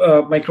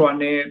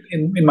microRNA,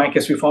 in my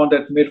case, we found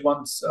that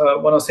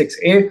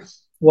MIR106A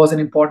was an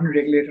important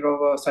regulator of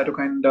a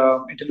cytokine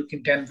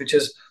interleukin-10, which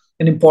is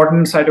an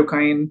important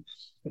cytokine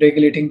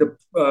regulating the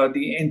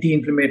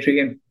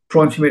anti-inflammatory and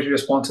pro-inflammatory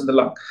response in the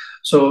lung.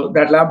 So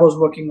that lab was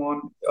working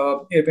on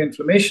airway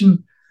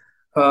inflammation.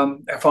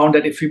 I found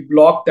that if we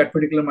block that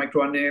particular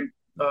microRNA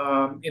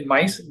in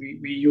mice,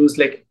 we use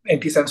like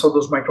antisense of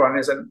those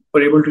microRNAs, and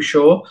were able to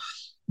show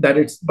that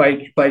it's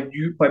by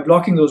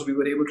blocking those, we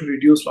were able to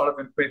reduce a lot of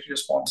inflammatory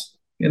response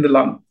in the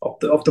lung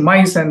of the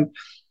mice, and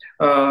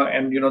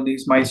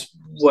these mice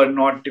were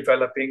not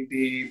developing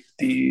the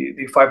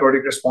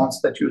fibrotic response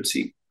that you would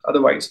see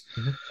otherwise.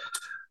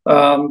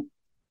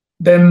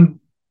 Then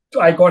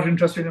I got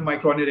interested in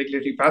microRNA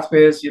regulatory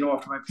pathways,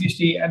 after my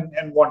PhD,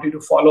 and wanted to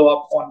follow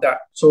up on that.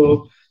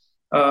 So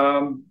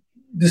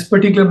this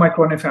particular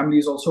microRNA family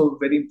is also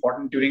very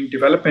important during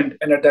development.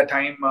 And at that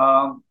time,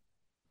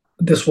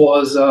 this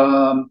was,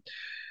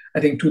 I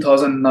think,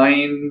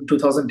 2009,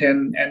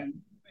 2010, and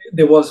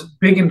there was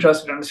big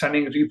interest in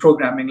understanding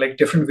reprogramming, like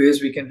different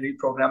ways we can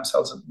reprogram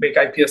cells and make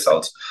iPS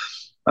cells.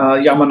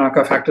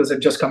 Yamanaka factors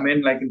had just come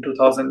in, like in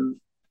 2000.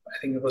 I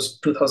think it was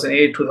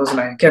 2008,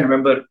 2009. I can't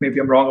remember. Maybe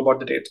I'm wrong about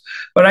the dates.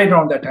 But right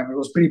around that time, it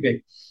was pretty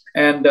big.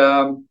 And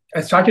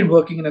I started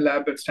working in a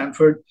lab at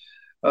Stanford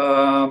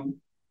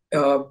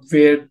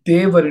where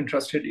they were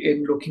interested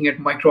in looking at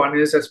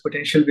microRNAs as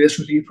potential ways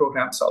to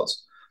reprogram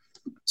cells.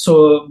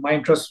 So my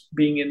interest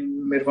being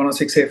in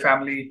MIR106A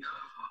family,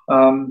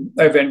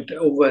 I went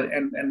over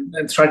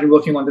and started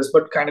working on this,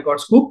 but kind of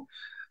got scooped.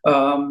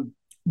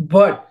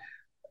 But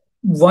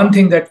one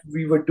thing that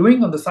we were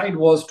doing on the side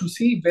was to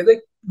see whether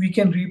we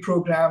can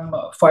reprogram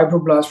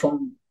fibroblasts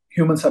from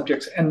human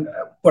subjects. And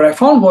what I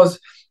found was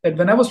that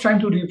when I was trying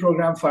to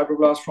reprogram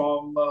fibroblasts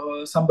from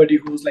somebody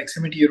who's like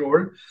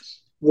 70-year-old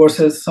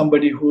versus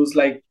somebody who's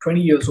like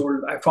 20 years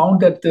old, I found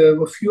that there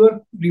were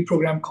fewer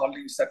reprogrammed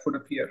colonies that would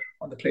appear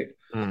on the plate.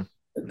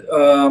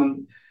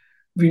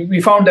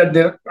 We found that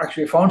there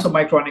actually found some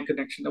microRNA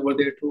connection over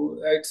there too.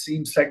 It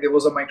seems like there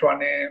was a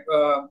microRNA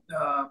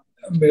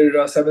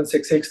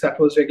MIR766 that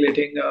was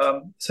regulating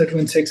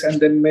SIRTUIN6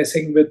 and then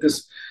messing with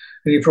this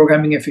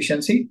reprogramming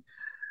efficiency.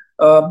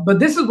 But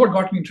this is what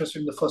got me interested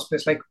in the first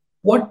place. Like,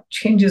 what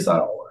changes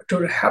are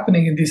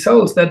happening in these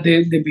cells that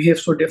they behave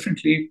so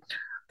differently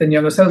than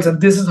younger cells? And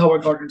this is how I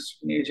got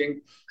interested in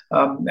aging.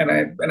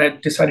 And I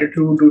decided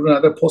to do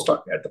another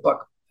postdoc at the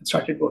Buck and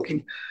started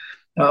working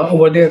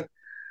over there.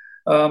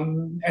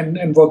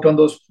 And worked on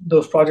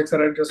those projects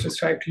that I just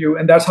described to you,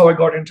 and that's how I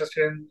got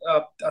interested in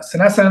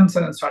senescence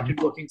and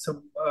started working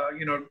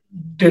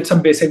did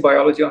some basic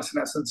biology on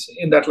senescence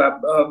in that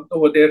lab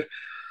over there.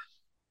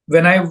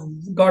 When I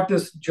got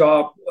this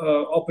job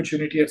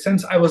opportunity at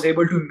Sense, I was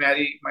able to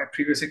marry my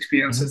previous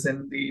experiences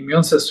in the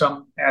immune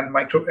system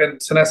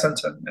and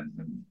senescence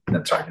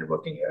and started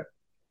working here.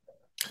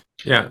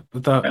 Yeah,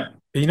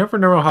 you never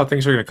know how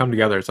things are going to come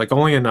together. It's like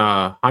only in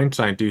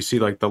hindsight do you see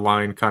like the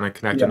line kind of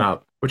connecting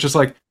up, which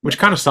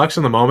kind of sucks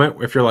in the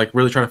moment if you're like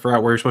really trying to figure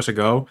out where you're supposed to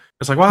go.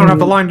 It's like, well, I don't have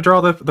the line to draw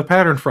the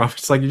pattern from.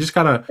 It's like you just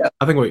gotta.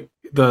 I think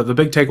the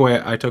big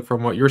takeaway I took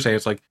from what you were saying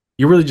is like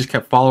you really just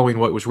kept following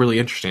what was really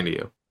interesting to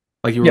you.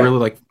 Like you were really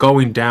like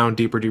going down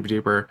deeper.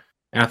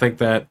 And I think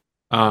that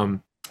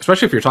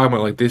especially if you're talking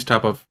about like this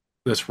type of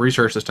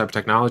research, this type of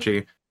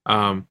technology.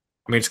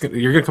 I mean,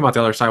 you're going to come out the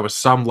other side with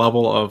some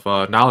level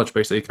of knowledge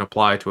base that you can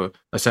apply to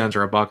a Sens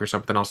or a Buck or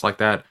something else like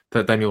that.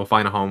 That then you'll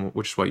find a home,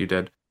 which is what you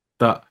did.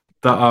 The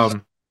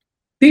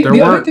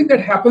other thing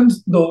that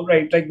happens though,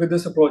 right, like with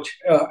this approach,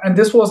 and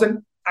this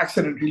wasn't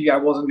accidentally, I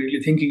wasn't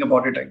really thinking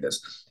about it like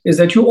this, is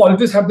that you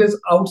always have this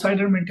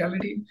outsider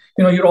mentality.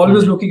 You're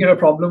always looking at a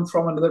problem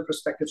from another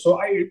perspective. So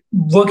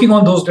working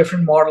on those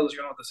different models,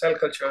 the cell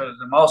culture,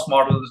 the mouse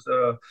models,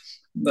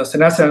 the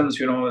senescence,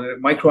 the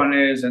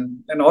microRNAs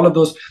and all of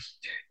those,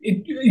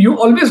 you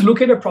always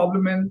look at a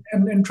problem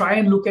and try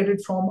and look at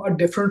it from a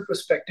different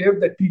perspective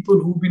that people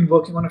who've been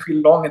working on a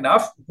field long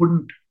enough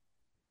wouldn't.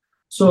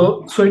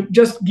 So it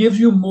just gives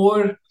you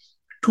more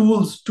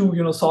tools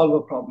to solve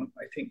a problem,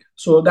 I think.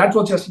 So that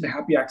was just a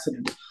happy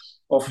accident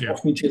of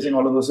me chasing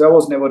all of those. That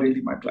was never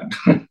really my plan.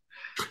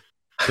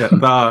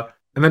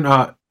 And then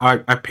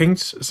I pinged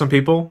some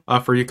people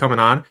for you coming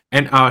on,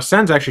 and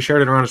Sens actually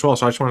shared it around as well.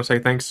 So I just want to say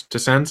thanks to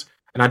Sens.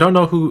 And I don't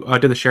know who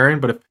did the sharing,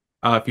 but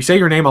if you say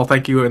your name, I'll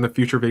thank you in the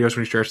future videos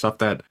when you share stuff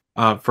that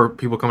for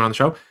people coming on the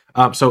show.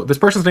 So this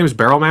person's name is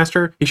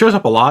Barrelmaster. He shows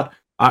up a lot.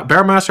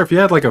 Barrelmaster, if you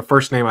had like a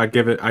first name,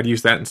 I'd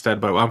use that instead,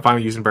 but I'm fine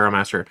with using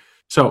Barrelmaster.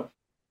 So,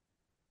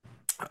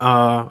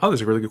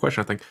 that's a really good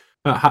question, I think.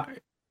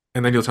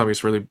 And then you'll tell me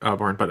it's really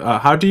boring.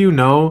 But how do you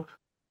know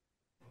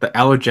the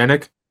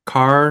allogenic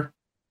CAR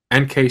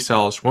NK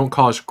cells won't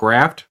cause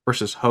graft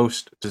versus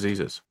host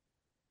diseases?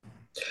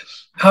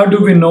 How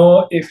do we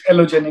know if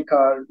allogenic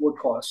CAR would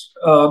cause?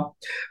 Well,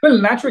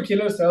 natural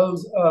killer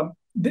cells,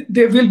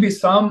 there will be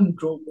some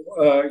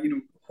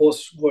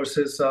host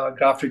versus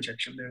graft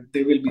rejection.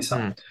 There will be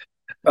some.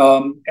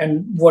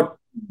 And what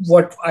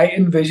I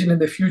envision in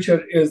the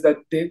future is that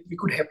we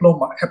could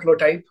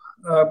haplotype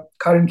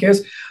CAR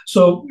NKs.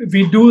 So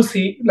we do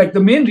see, like, the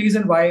main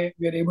reason why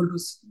we are able to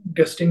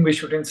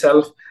distinguish between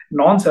self and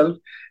non-self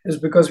is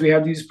because we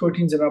have these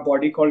proteins in our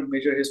body called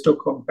major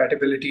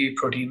histocompatibility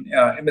protein,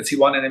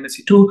 MHC1 and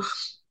MHC2.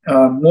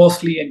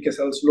 Mostly NK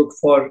cells look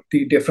for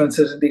the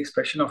differences in the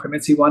expression of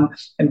MHC1,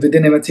 and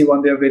within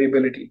MHC1 there are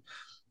variability.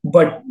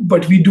 But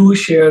we do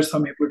share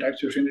some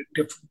haplotypes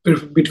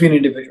between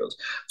individuals.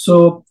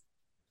 So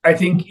I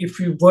think if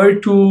we were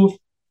to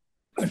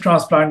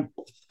transplant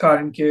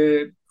CAR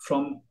NK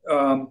from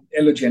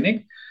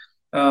allogenic,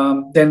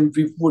 then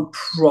we would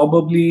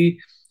probably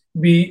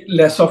be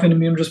less of an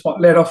immune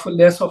response,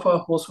 less of a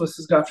host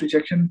versus graft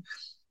rejection.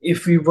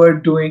 If we were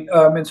doing,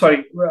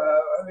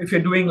 if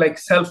you're doing like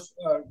cell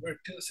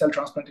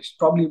transplantation,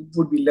 probably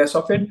would be less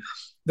of it.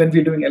 When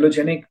we're doing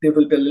allogenic, there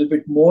will be a little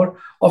bit more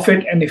of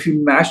it. And if we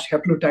matched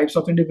haplotypes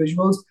of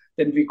individuals,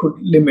 then we could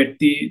limit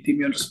the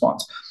immune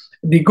response.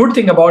 The good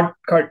thing about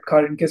CAR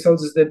NK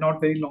cells is they're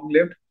not very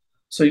long-lived.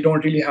 So you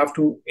don't really have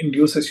to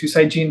induce a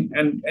suicide gene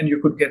and you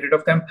could get rid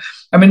of them.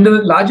 I mean,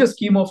 the larger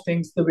scheme of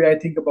things, the way I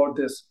think about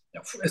this,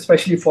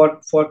 especially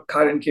for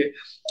CAR NK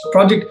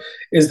project,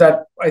 is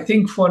that I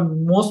think for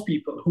most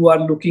people who are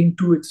looking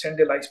to extend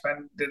their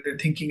lifespan, they're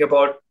thinking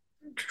about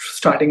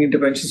starting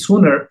intervention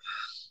sooner.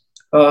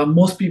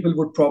 Most people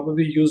would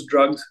probably use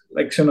drugs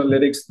like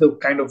senolytics, the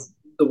kind of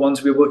the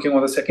ones we're working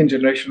on, the second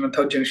generation and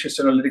third generation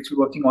senolytics we're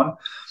working on.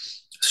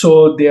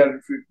 So they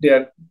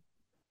are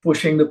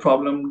pushing the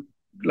problem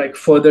like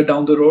further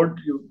down the road.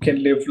 You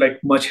can live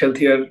like much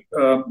healthier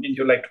in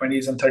your like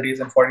 20s and 30s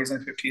and 40s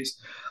and 50s.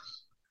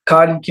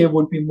 CAR-NK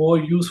would be more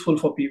useful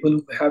for people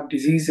who have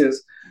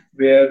diseases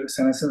where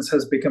senescence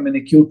has become an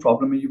acute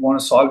problem and you want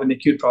to solve an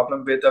acute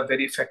problem with a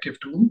very effective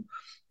tool.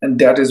 And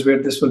that is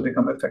where this will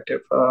become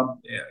effective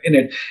in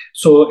it.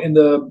 So in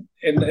the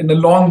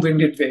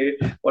long-winded way,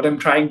 what I'm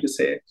trying to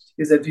say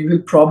is that we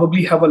will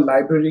probably have a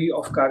library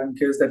of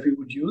CAR-NKs that we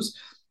would use,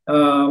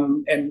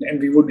 and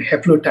we would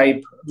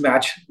haplotype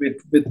match with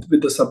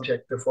the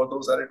subject before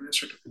those are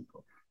administered to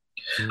people.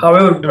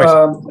 However,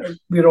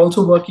 we're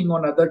also working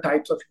on other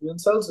types of immune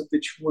cells,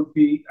 which would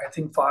be, I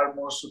think, far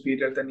more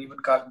superior than even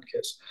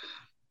CAR-NKs.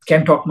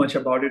 Can't talk much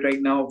about it right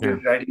now.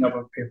 We're writing up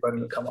a paper;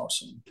 it'll come out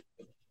soon.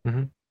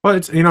 Mm-hmm. Well,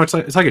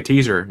 it's like a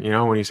teaser,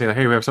 when you say that,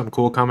 hey, we have something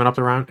cool coming up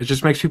around. It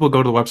just makes people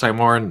go to the website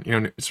more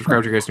and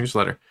subscribe to your guys'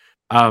 newsletter.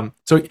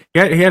 So he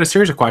had a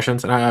series of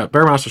questions, and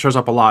Bear Master shows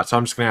up a lot, so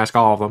I'm just going to ask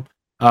all of them.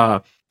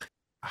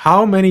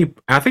 How many?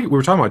 I think we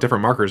were talking about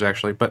different markers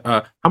actually, but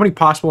how many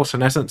possible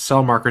senescent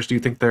cell markers do you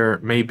think there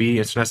may be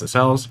in senescent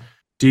cells?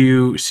 Do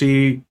you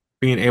see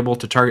being able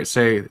to target,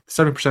 say,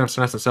 70% of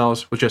senescent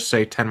cells with just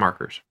say 10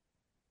 markers?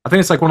 I think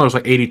it's like one of those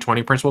like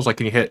 80-20 principles. Like,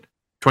 can you hit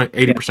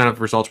 80% of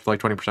the results with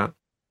like 20%?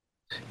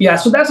 Yeah,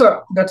 so that's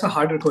a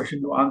harder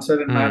question to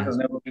answer, and math has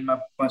never been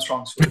my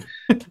strong suit.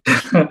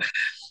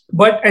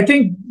 But I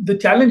think the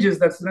challenge is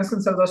that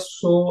senescent cells are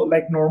so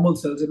like normal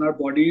cells in our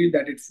body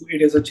that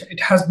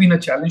it has been a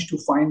challenge to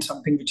find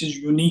something which is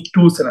unique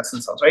to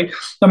senescent cells, right?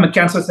 I mean,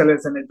 cancer cell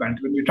is an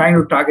advantage. When we're trying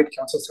to target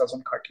cancer cells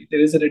on CAR-T, there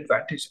is an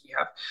advantage we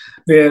have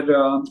where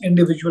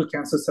individual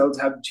cancer cells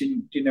have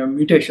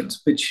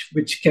mutations,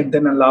 which can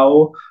then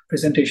allow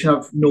presentation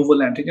of novel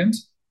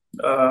antigens,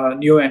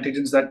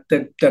 neoantigens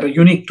that are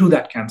unique to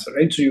that cancer,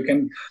 right? So you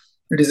can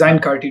design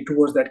CAR-T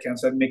towards that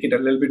cancer and make it a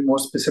little bit more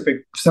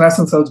specific.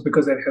 Senescent cells,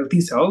 because they're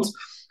healthy cells,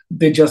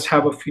 they just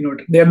have a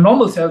phenotype. They're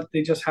normal cells,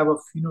 they just have a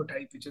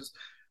phenotype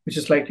which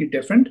is slightly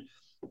different.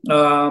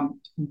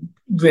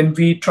 When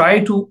we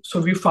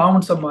we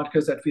found some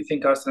markers that we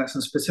think are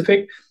senescent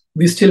specific.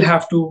 We still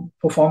have to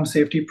perform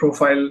safety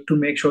profile to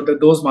make sure that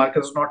those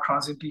markers are not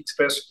transiently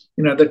expressed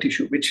in other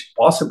tissue, which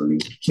possibly,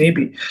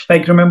 maybe.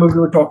 Like, remember we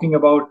were talking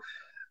about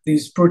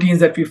these proteins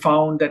that we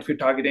found that we're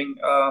targeting.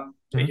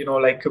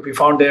 Like we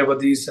found there were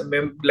these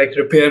like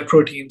repair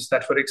proteins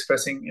that were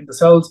expressing in the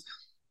cells.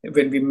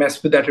 When we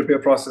mess with that repair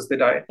process, they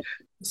die.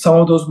 Some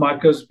of those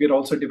markers we're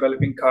also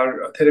developing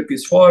CAR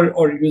therapies for,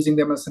 or using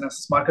them as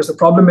senescence markers. The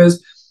problem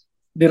is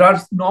there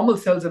are normal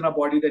cells in our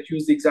body that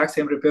use the exact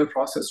same repair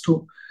process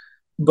too,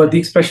 but the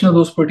expression of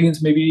those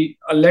proteins may be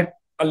a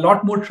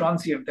lot more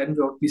transient than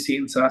what we see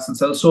in senescent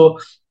cells. So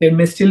there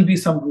may still be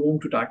some room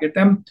to target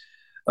them.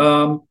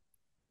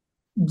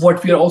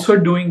 What we are also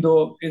doing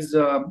though is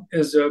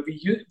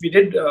we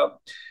did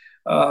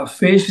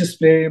phage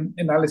display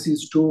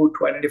analyses to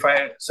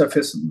identify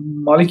surface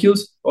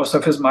molecules or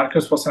surface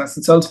markers for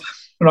senescent cells.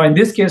 In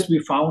this case, we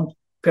found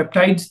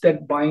peptides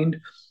that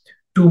bind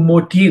to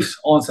motifs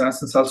on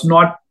senescent cells,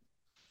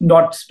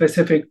 not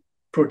specific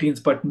proteins,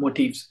 but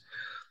motifs,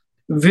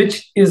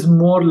 which is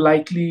more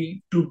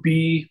likely to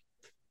be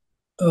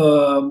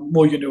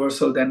more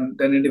universal than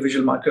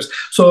individual markers.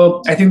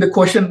 So I think the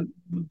question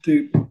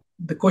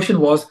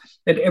was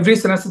that every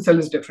senescent cell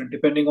is different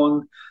depending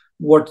on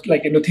what,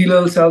 like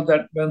endothelial cell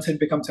that once it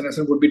becomes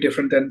senescent would be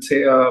different than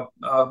say a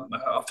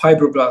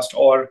fibroblast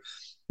or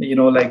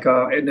like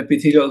an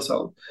epithelial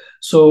cell.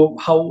 So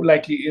how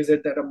likely is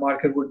it that a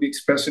marker would be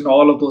expressed in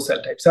all of those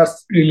cell types?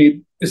 That's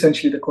really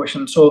essentially the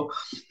question. So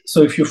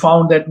if you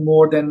found that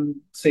more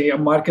than say a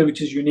marker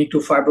which is unique to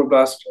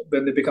fibroblast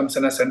when they become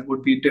senescent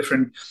would be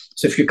different.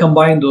 So if you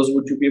combine those,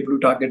 would you be able to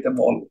target them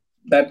all?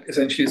 That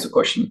essentially is the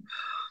question.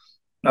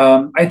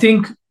 I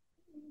think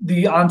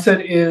the answer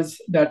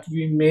is that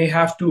we may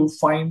have to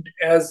find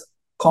as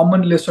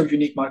common list of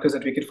unique markers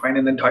that we could find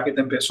and then target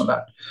them based on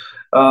that.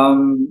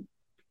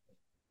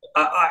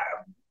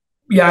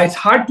 It's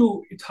hard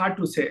to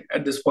say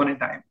at this point in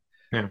time,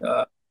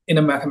 in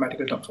a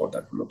mathematical terms, what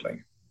that would look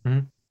like.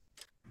 Mm-hmm.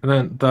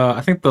 And then I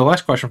think the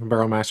last question from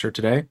Barrel Master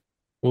today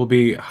will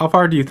be: how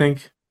far do you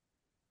think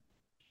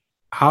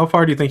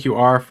you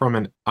are from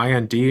an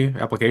IND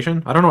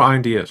application? I don't know what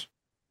IND is.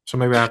 So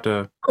maybe I have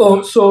to.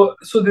 Oh, so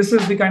this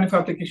is the kind of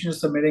application you're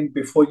submitting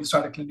before you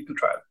start a clinical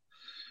trial.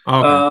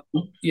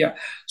 Okay.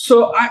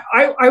 So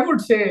I would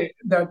say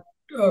that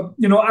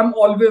I'm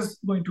always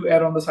going to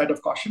err on the side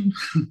of caution.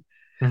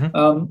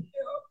 Mm-hmm.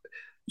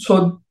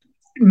 So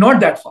not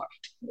that far.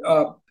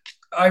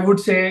 I would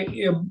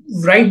say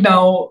right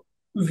now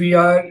we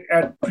are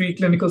at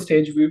preclinical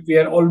stage. We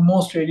are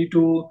almost ready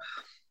to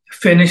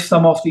finish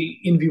some of the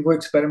in vivo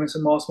experiments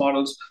in mouse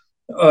models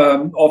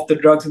of the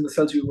drugs and the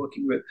cells we're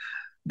working with.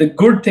 The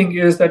good thing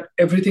is that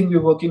everything we're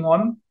working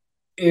on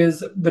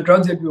is the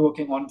drugs that we're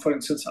working on, for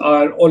instance,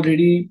 are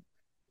already,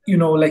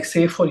 like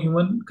safe for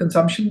human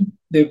consumption.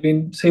 They've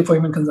been safe for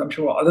human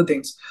consumption or other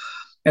things.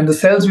 And the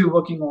cells we're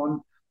working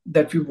on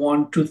that we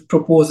want to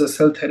propose a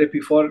cell therapy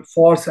for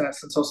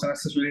senescence or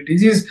senescence-related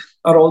disease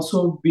are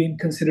also being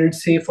considered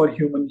safe for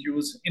human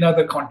use in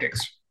other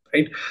contexts,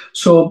 right?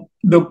 So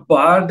the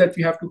bar that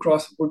we have to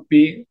cross would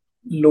be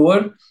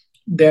lower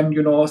than,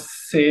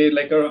 say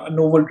like a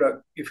novel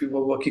drug if we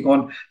were working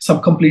on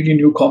some completely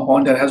new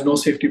compound that has no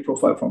safety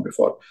profile from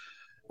before.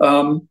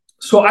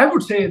 So I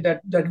would say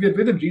that we're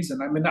within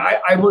reason. I mean,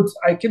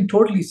 I can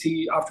totally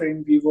see after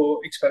in vivo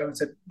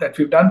experiments that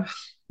we've done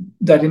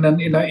that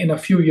in a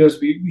few years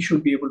we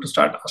should be able to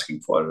start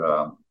asking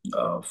for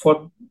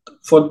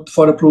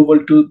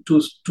approval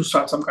to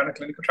start some kind of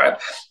clinical trial.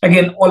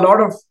 Again, a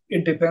lot of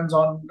it depends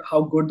on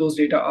how good those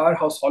data are,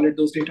 how solid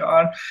those data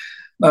are.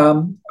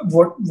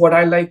 What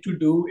I like to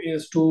do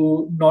is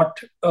to not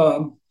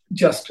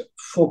just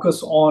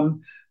focus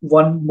on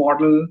one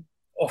model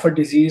of a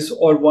disease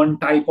or one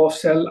type of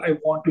cell. I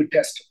want to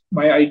test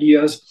my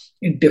ideas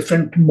in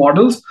different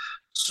models,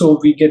 so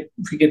we get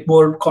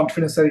more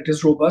confidence that it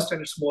is robust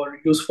and it's more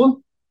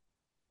useful.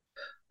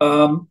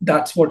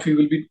 That's what we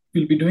will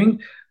be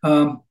doing.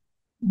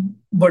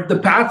 But the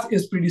path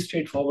is pretty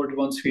straightforward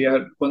once we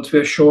are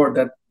sure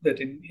that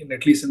in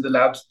at least in the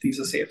labs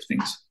these are safe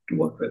things to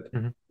work with.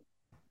 Mm-hmm.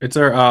 It's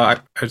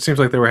it seems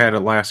like they had a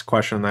last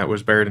question that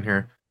was buried in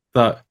here.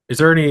 Is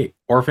there any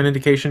orphan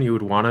indication you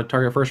would want to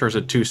target first, or is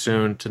it too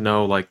soon to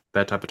know like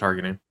that type of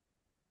targeting?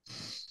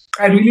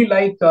 I really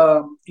like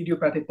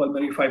idiopathic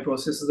pulmonary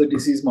fibrosis as a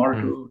disease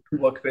model to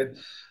work with.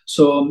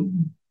 So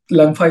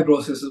lung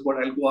fibrosis is what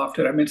I'll go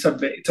after. I mean,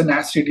 it's a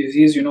nasty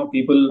disease.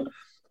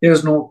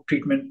 There's no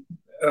treatment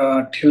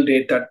till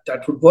date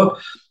that would work.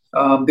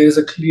 There's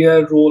a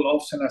clear role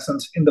of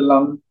senescence in the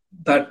lung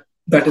that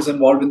is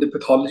involved in the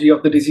pathology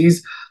of the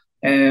disease.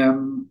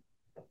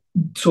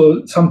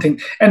 So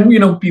something,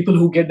 and people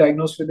who get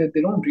diagnosed with it,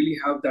 they don't really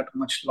have that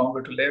much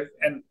longer to live,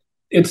 and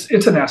it's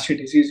a nasty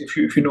disease if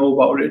you know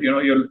about it.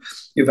 You'll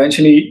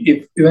eventually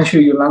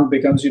your lung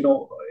becomes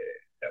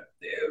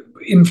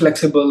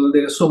inflexible.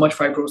 There is so much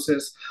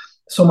fibrosis,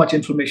 so much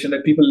inflammation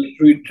that people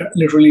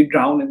literally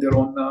drown in their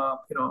own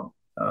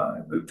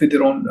with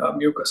their own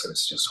mucus, and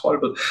it's just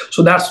horrible.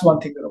 So that's one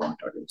thing that I want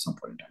to target at some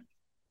point in time.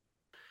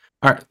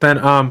 All right,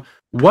 then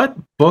what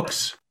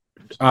books?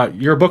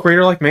 You're a book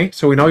reader like me,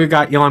 so we know you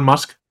got Elon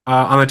Musk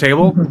on the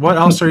table. What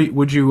else are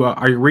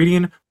you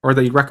reading, or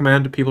that you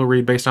recommend people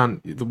read based on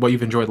what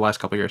you've enjoyed the last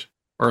couple of years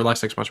or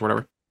last 6 months or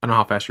whatever? I don't know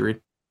how fast you read.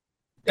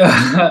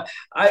 I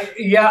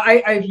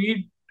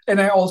read,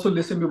 and I also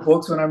listen to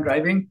books when I'm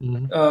driving.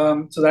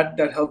 So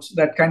that helps.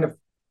 That kind of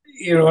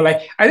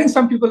like, I think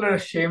some people are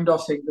ashamed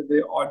of saying that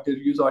they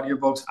use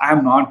audiobooks.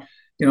 I'm not.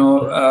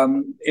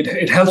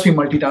 It helps me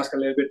multitask a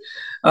little bit.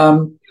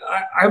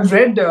 I've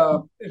read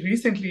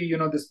recently,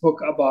 this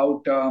book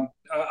about.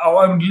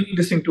 I'm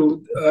listening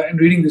to and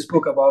reading this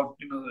book about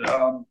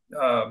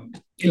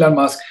Elon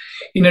Musk.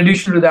 In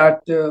addition to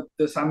that,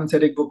 the Simon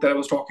Sinek book that I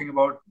was talking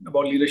about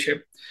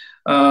leadership.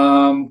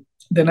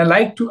 Then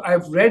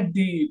I've read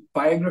the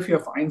biography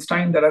of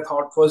Einstein that I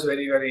thought was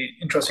very, very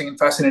interesting and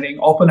fascinating.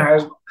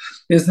 Oppenheimer,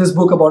 there's this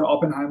book about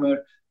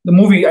Oppenheimer. The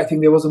movie, I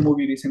think there was a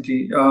movie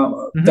recently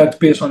that's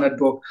based on that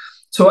book.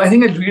 So I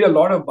think I read a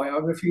lot of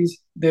biographies.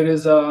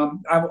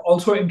 I'm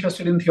also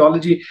interested in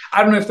theology.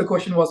 I don't know if the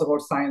question was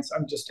about science.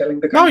 I'm just telling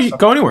the kind of stuff.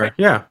 Go anywhere.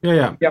 Yeah.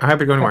 I'm happy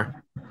to go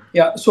anywhere.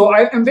 Yeah. So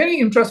I'm very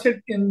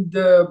interested in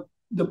the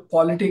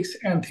politics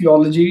and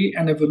theology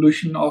and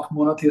evolution of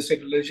monotheistic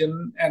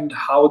religion and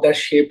how that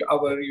shaped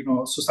our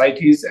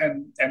societies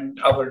and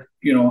our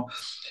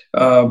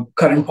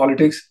current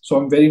politics. So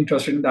I'm very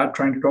interested in that,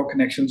 trying to draw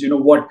connections.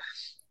 What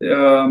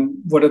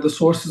are the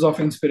sources of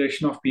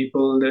inspiration of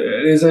people?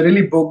 There's a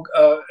really book.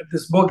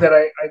 This book that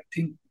I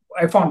think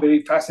I found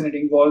very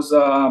fascinating was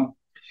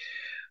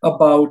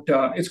about.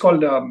 It's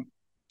called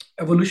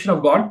Evolution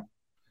of God.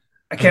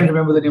 I can't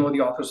remember the name of the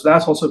author, so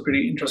that's also a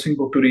pretty interesting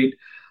book to read.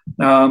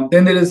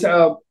 Then there is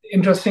an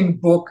interesting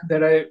book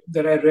that I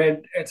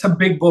read. It's a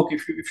big book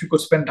if you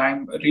could spend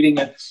time reading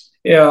it.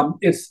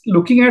 It's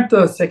looking at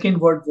the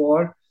Second World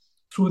War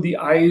through the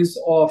eyes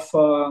of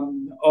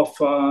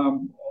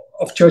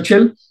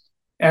Churchill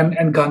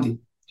and Gandhi,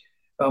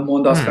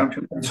 Mohandas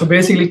Karamchand. So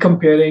basically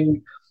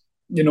comparing,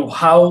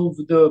 how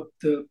the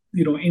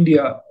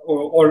India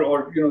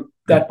or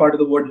that part of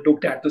the world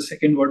looked at the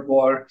Second World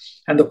War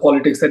and the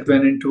politics that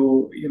went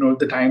into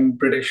the time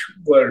British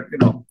were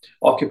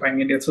occupying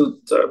India. So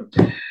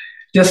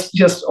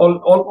just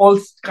all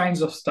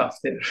kinds of stuff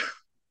there.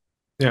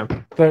 Yeah,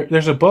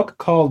 there's a book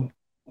called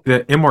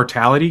The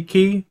Immortality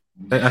Key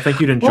that I think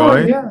you'd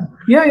enjoy. Oh,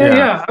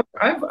 yeah.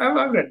 I've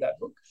read that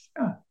book.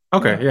 Yeah.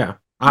 Okay, yeah.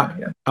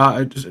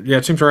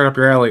 It seems right up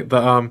your alley.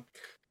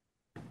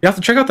 You have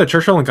to check out the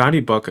Churchill and Gandhi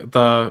book.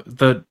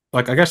 The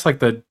like, I guess, like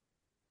the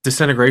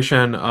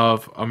disintegration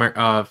of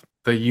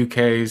the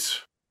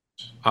UK's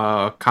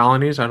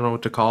colonies. I don't know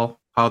what to call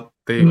how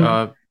they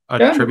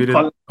attributed.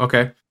 Yeah,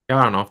 okay, yeah,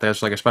 I don't know if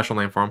there's like a special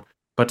name for them,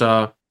 but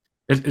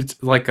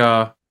it's like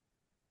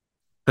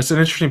it's an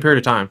interesting period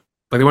of time.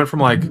 Like they went from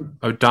like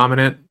a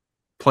dominant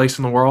place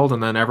in the world,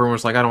 and then everyone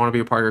was like, I don't want to be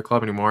a part of your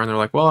club anymore, and they're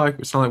like, well,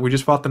 it's not like we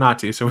just fought the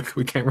Nazis, so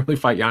we can't really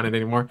fight you on it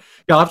anymore.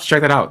 Yeah, I'll have to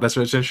check that out. It's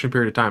an interesting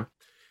period of time.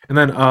 And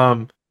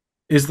then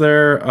is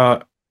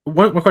there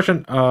one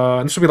question,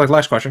 and this will be like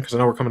last question because I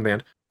know we're coming to the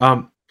end.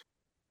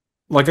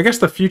 Like, I guess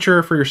the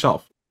future for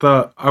yourself.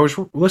 I was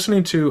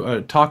listening to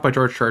a talk by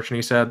George Church, and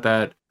he said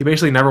that he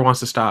basically never wants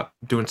to stop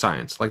doing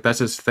science. Like, that's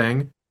his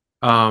thing.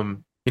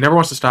 He never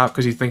wants to stop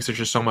because he thinks there's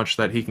just so much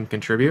that he can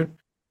contribute.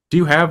 Do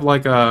you have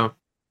like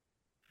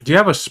do you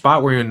have a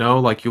spot where you know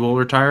like you will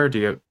retire? Do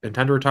you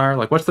intend to retire?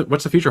 Like, what's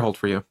the future hold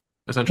for you,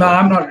 No, essentially?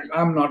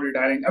 I'm not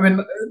retiring. I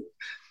mean,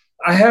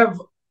 I have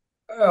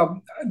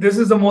this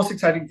is the most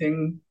exciting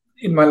thing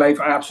in my life.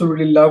 I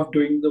absolutely love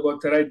doing the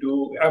work that I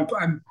do.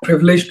 I'm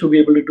privileged to be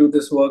able to do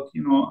this work.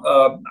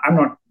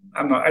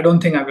 I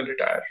don't think I will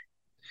retire.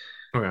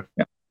 Okay,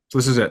 yeah. So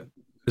this is it.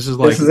 This is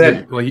This like is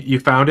it. you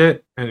found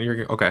it, and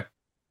you're okay.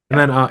 And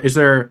Yeah. then is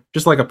there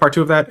just like a part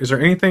two of that? Is there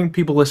anything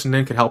people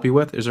listening could help you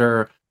with? Is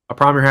there a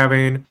problem you're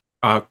having?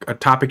 A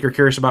topic you're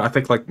curious about? I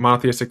think like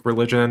monotheistic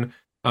religion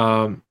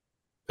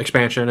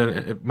expansion, and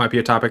it might be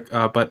a topic.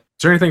 But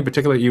is there anything in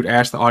particular you'd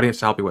ask the audience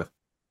to help you with?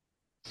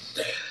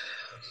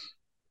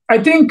 I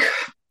think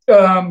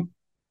asking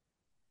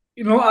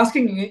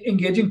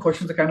engaging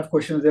questions, the kind of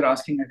questions they're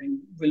asking, I think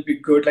will be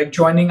good. Like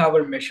joining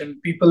our mission.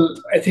 People,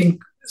 I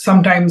think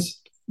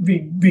sometimes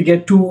we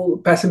get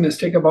too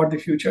pessimistic about the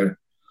future.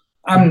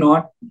 I'm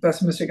not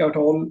pessimistic at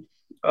all.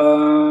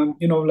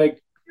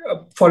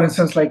 For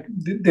instance, like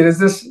there is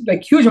this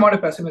like huge amount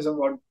of pessimism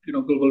about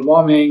global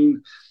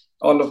warming,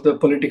 all of the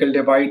political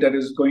divide that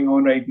is going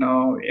on right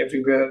now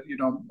everywhere.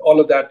 All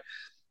of that.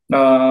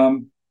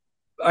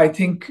 I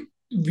think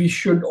we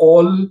should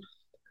all.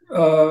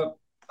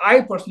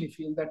 I personally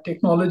feel that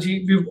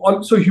technology. We've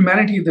also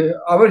humanity.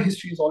 Our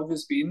history has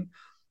always been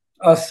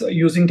us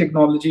using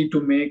technology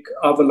to make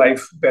our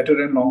life better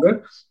and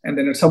longer. And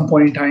then at some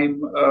point in time,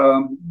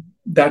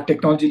 that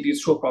technology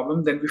leads to a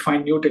problem. Then we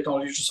find new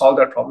technology to solve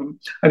that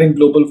problem. I think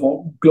global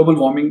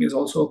warming is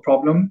also a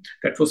problem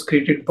that was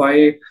created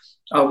by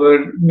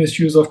our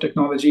misuse of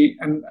technology,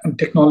 and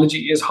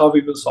technology is how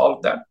we will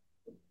solve that.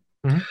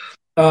 Mm-hmm.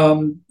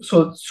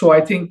 So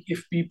I think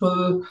if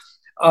people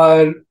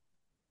are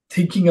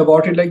thinking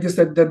about it like this,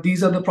 that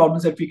these are the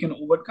problems that we can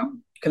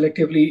overcome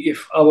collectively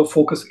if our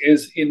focus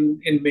is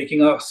in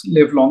making us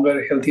live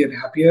longer, healthier, and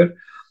happier.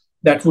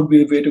 That would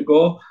be the way to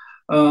go.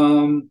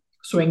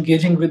 So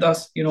engaging with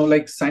us,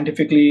 like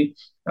scientifically,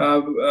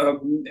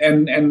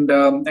 and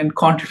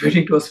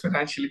contributing to us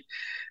financially,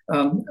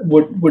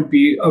 would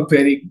be a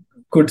very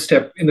good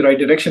step in the right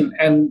direction.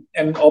 And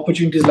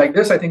opportunities like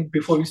this, I think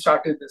before we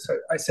started this,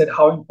 I said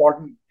how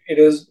important it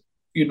is,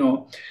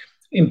 in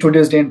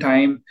today's day and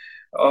time.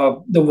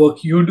 The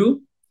work you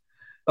do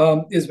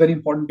is very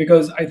important,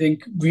 because I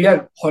think we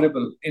are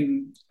horrible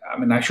in. I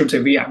mean, I should say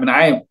we. I mean,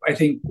 I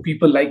think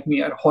people like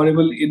me are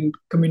horrible in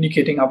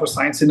communicating our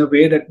science in a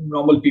way that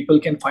normal people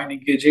can find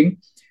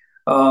engaging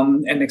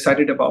and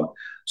excited about.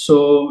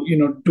 So,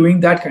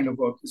 doing that kind of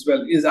work as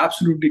well is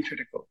absolutely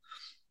critical.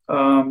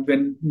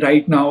 When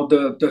right now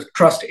the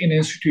trust in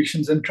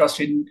institutions and trust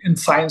in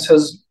science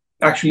has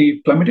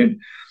actually plummeted.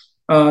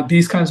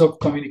 These kinds of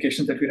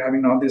communications that we're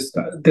having now, this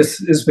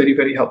is very,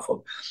 very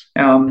helpful,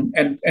 and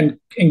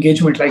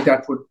engagement like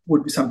that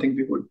would be something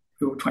we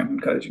would find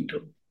encouraging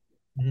too.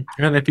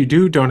 And if you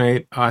do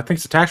donate, I think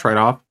it's a tax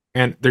write-off,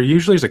 and there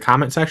usually is a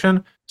comment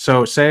section.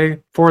 So say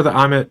for the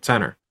Amit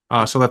Center,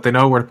 so that they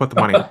know where to put the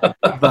money.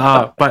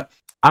 But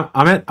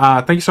Amit,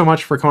 thank you so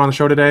much for coming on the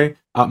show today.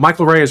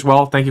 Michael Ray as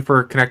well. Thank you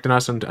for connecting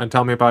us and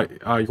telling me about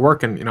your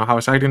work and how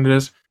exciting it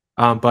is.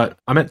 But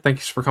Amit,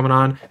 thanks for coming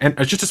on. And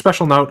just a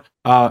special note,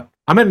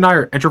 Amit and I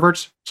are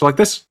introverts, so like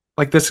this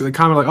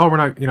comment, like, oh, we're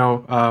not,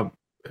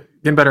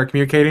 getting better at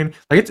communicating.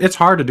 Like it's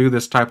hard to do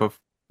this type of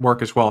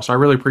work as well. So I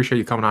really appreciate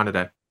you coming on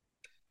today.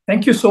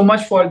 Thank you so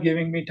much for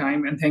giving me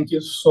time, and thank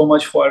you so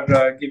much for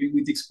giving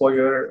me the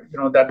exposure,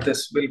 that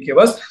this will give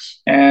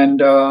us. And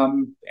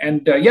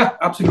yeah,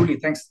 absolutely.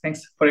 Thanks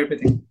for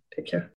everything. Take care.